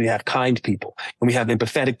function because we have kind people and we have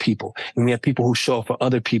empathetic people and we have people who show up for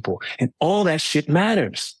other people, and all that shit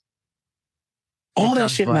matters. All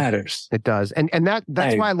that shit matters. It does. And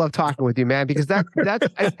that's why I love talking with you, man, because that's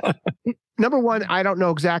number one, I don't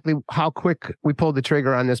know exactly how quick we pulled the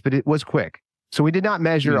trigger on this, but it was quick. So we did not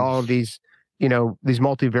measure all of these, these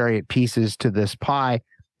multivariate pieces to this pie.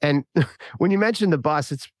 And when you mentioned the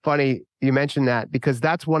bus, it's funny you mentioned that, because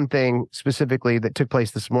that's one thing specifically that took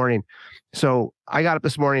place this morning. So I got up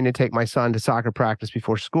this morning to take my son to soccer practice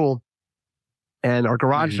before school, and our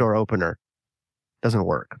garage door opener doesn't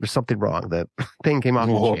work. There's something wrong. The thing came off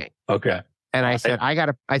the chain. Okay. And I said,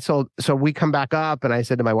 so we come back up, and I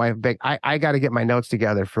said to my wife, I got to get my notes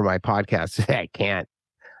together for my podcast. I can't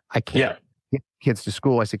get kids to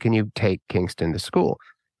school. I said, can you take Kingston to school,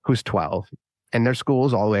 who's 12, and their school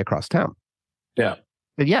is all the way across town? Yeah.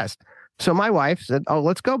 But yes. So my wife said, oh,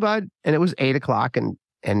 let's go, bud. And it was 8:00,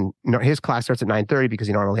 and his class starts at 9:30 because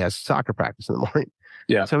he normally has soccer practice in the morning.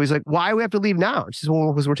 Yeah. So he's like, why do we have to leave now? She says,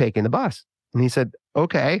 well, because we're taking the bus. And he said,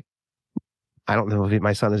 okay. I don't know if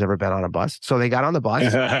my son has ever been on a bus. So they got on the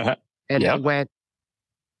bus and they went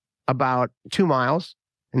about 2 miles,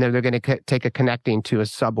 and they're going to take a connecting to a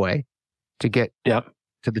subway to get to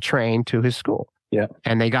the train to his school. Yeah.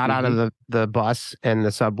 And they got out of the bus and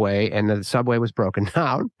the subway, and the subway was broken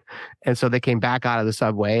down. And so they came back out of the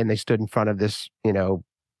subway and they stood in front of this,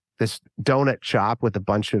 this donut shop with a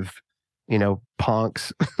bunch of,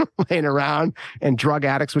 punks laying around and drug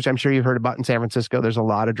addicts, which I'm sure you've heard about in San Francisco. There's a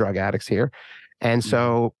lot of drug addicts here. And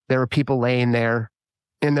so there were people laying there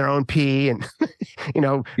in their own pee and,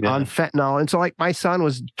 on fentanyl. And so like my son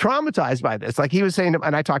was traumatized by this. Like he was saying,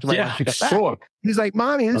 and I talked to my mom, she got back. He's like,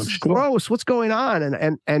 Mommy, this is gross. What's going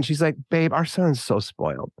on? And she's like, babe, our son's so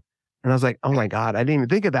spoiled. And I was like, oh my God, I didn't even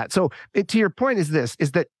think of that. So to your point is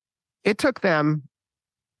that it took them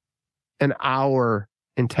an hour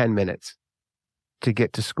and 10 minutes to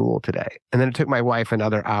get to school today. And then it took my wife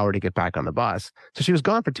another hour to get back on the bus. So she was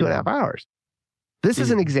gone for 2.5 hours. This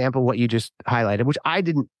is an example of what you just highlighted, which I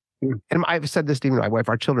didn't, and I've said this to even my wife,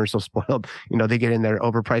 our children are so spoiled. They get in their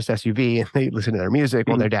overpriced SUV and they listen to their music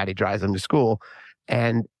while their daddy drives them to school.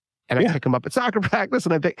 And I pick them up at soccer practice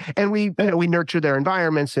and we nurture their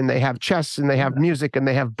environments, and they have chess and they have music and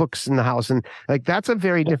they have books in the house. And like, that's a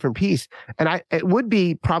very different piece. And it would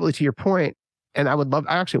be probably to your point, and I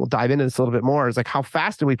actually will dive into this a little bit more, is like, how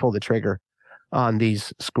fast did we pull the trigger on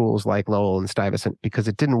these schools like Lowell and Stuyvesant, because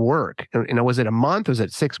it didn't work. Was it a month? Was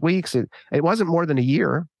it 6 weeks? It wasn't more than a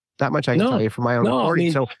year. That much I can tell you from my own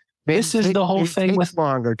reporting. So this is the whole thing. It takes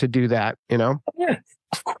longer to do that, Yeah,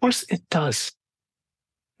 of course it does.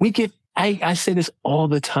 I say this all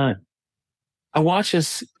the time. I watch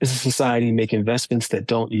us as a society make investments that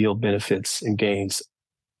don't yield benefits and gains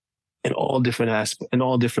in all different aspects, in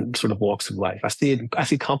all different sort of walks of life. I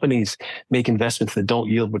see companies make investments that don't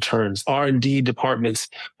yield returns. R&D departments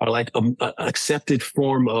are like an accepted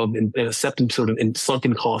form of an accepted sort of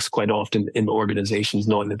sunken costs quite often in organizations,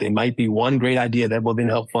 knowing that they might be one great idea that will then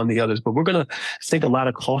help fund the others. But we're going to sink a lot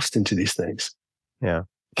of cost into these things. Yeah.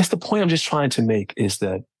 I guess the point I'm just trying to make is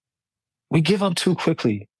that we give up too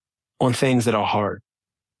quickly on things that are hard.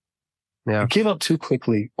 Yeah. We give up too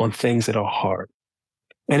quickly on things that are hard.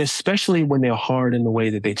 And especially when they're hard in the way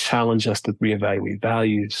that they challenge us to reevaluate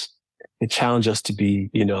values. They challenge us to be,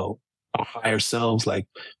 our higher selves, like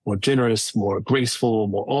more generous, more graceful,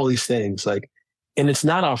 more all these things. And it's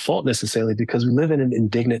not our fault necessarily, because we live in an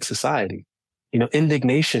indignant society.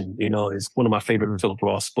 Indignation, is one of my favorite Philip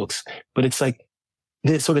Roth books, but it's like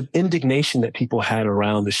the sort of indignation that people had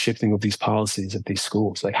around the shifting of these policies at these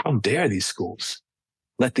schools. Like, how dare these schools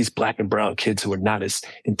let these Black and brown kids who are not as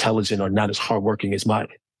intelligent or not as hardworking as mine.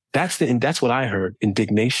 That's what I heard,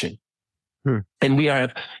 indignation. And we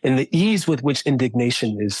are, and the ease with which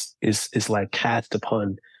indignation is like cast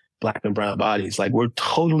upon Black and brown bodies. Like, we're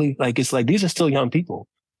totally, like, it's like, these are still young people.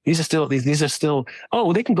 These are still,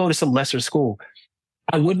 they can go to some lesser school.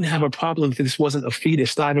 I wouldn't have a problem if this wasn't a feeder.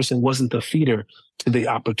 Stuyvesant wasn't the feeder to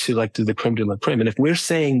the creme de la creme. And if we're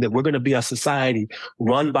saying that we're going to be a society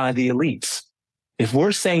run by the elites, if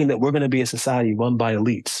we're saying that we're going to be a society run by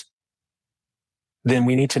elites, then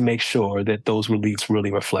we need to make sure that those elites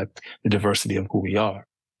really reflect the diversity of who we are,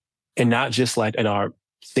 and not just like in our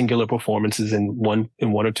singular performances in one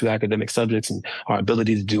or two academic subjects and our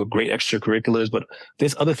ability to do great extracurriculars. But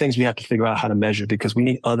there's other things we have to figure out how to measure, because we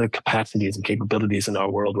need other capacities and capabilities in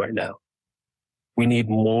our world right now. We need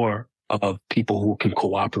more of people who can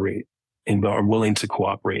cooperate and are willing to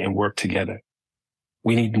cooperate and work together.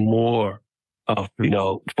 We need more of,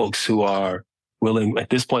 folks who are willing. At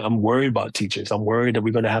this point, I'm worried about teachers. I'm worried that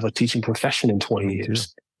we're going to have a teaching profession in 20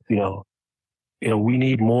 years. We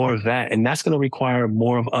need more of that. And that's going to require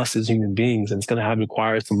more of us as human beings. And it's going to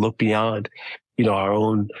require us to look beyond, our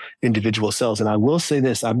own individual selves. And I will say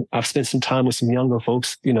this, I've spent some time with some younger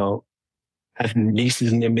folks, I have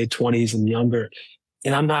nieces in their mid 20s and younger.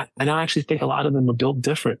 And I actually think a lot of them are built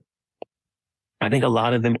different. I think a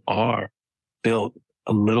lot of them are built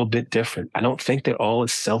a little bit different. I don't think they're all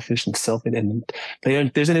as selfish and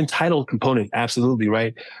there's an entitled component, absolutely,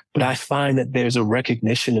 right? But I find that there's a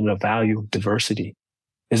recognition and a value of diversity.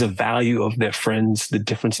 There's a value of their friends, the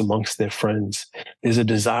difference amongst their friends. There's a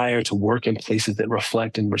desire to work in places that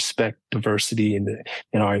reflect and respect diversity and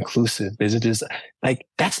are inclusive.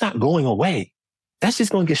 That's not going away. That's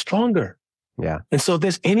just going to get stronger. Yeah. And so if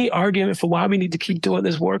there's any argument for why we need to keep doing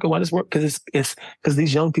this work or why this work, because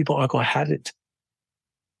these young people aren't going to have it.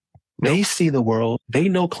 They see the world. They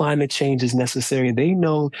know climate change is necessary. They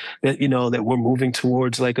know that, that we're moving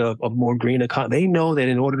towards like a more green economy. They know that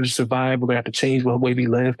in order to survive, we're going to have to change the way we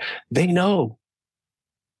live. They know.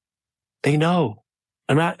 They know.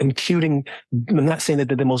 I'm not saying that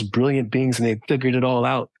they're the most brilliant beings and they figured it all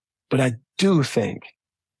out, but I do think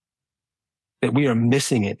that we are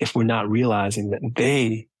missing it if we're not realizing that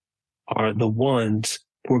they are the ones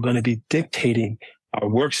who are going to be dictating our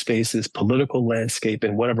workspaces, political landscape,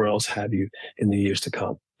 and whatever else have you in the years to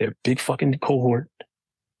come. They're a big fucking cohort.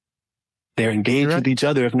 They're engaged with each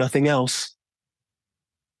other, if nothing else.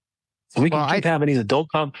 So we can keep having these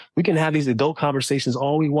we can have these adult conversations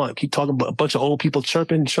all we want. Keep talking about a bunch of old people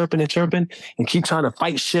chirping, and keep trying to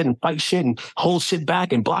fight shit and hold shit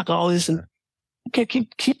back and block all this. And you can't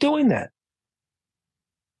keep doing that.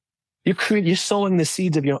 You're sowing the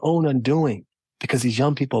seeds of your own undoing because these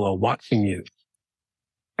young people are watching you.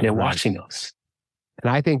 They're watching us.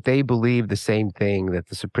 And I think they believe the same thing that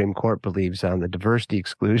the Supreme Court believes on the diversity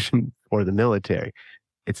exclusion for the military.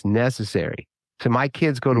 It's necessary. So my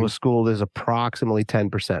kids go to a school that's approximately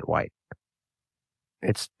 10% white.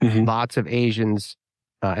 It's lots of Asians,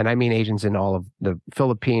 and I mean Asians in all of the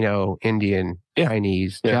Filipino, Indian,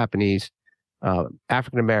 Chinese, Japanese,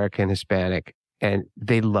 African-American, Hispanic, and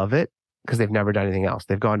they love it because they've never done anything else.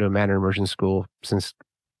 They've gone to a manner immersion school since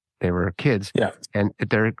they were kids. Yeah. And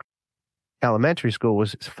their elementary school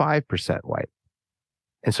was 5% white.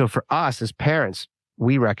 And so for us as parents,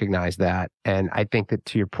 we recognize that. And I think that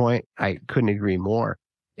to your point, I couldn't agree more,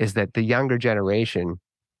 is that the younger generation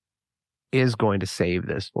is going to save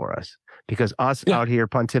this for us. Because us out here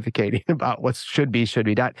pontificating about what should be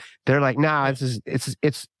done, they're like, nah,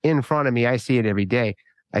 it's in front of me. I see it every day.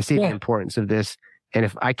 I see the importance of this. And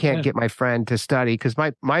if I can't get my friend to study, because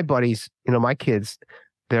my buddies, my kids,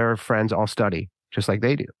 their friends all study just like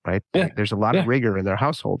they do, right? Yeah. There's a lot of rigor in their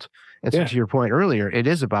households. And so to your point earlier, it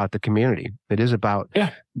is about the community. It is about,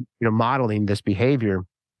 modeling this behavior,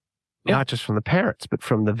 not just from the parents, but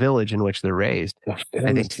from the village in which they're raised. I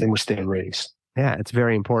think in which they're raised. Yeah, it's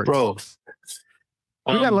very important. Bro.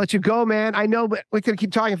 We got to let you go, man. I know, but we could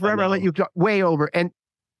keep talking forever. I'll let you go way over. And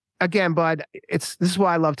again, bud, this is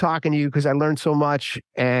why I love talking to you, because I learned so much.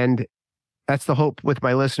 And that's the hope with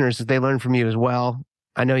my listeners, is they learn from you as well.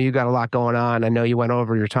 I know you got a lot going on. I know you went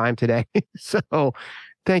over your time today. So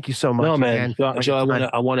thank you so much. No, man. Joe,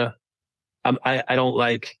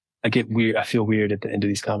 I get weird. I feel weird at the end of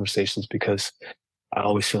these conversations because I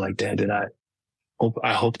always feel like, damn,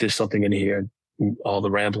 I hope there's something in here, all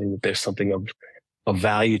the rambling, that there's something of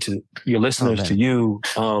value to your listeners, to you.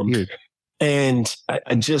 And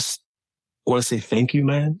I just want to say thank you,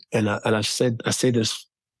 man. And I say this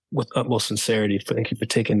with utmost sincerity. Thank you for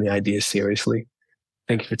taking the idea seriously.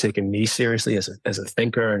 Thank you for taking me seriously as a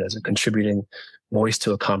thinker and as a contributing voice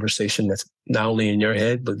to a conversation that's not only in your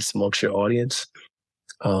head, but it's amongst your audience.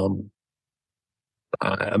 I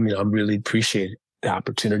really appreciate the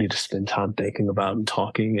opportunity to spend time thinking about and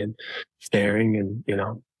talking and sharing, and,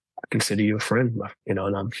 I consider you a friend, and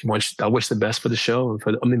I wish the best for the show,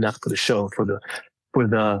 and not for the show, for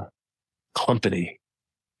the company,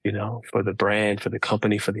 for the brand, for the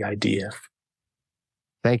company, for the idea.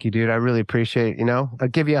 Thank you, dude. I really appreciate it. I'll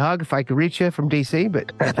give you a hug if I could reach you from DC,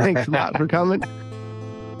 but thanks a lot for coming.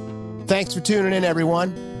 Thanks for tuning in,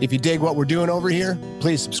 everyone. If you dig what we're doing over here,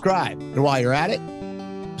 please subscribe. And while you're at it,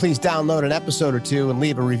 please download an episode or two and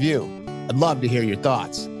leave a review. I'd love to hear your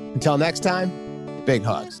thoughts. Until next time, big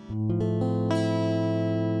hugs.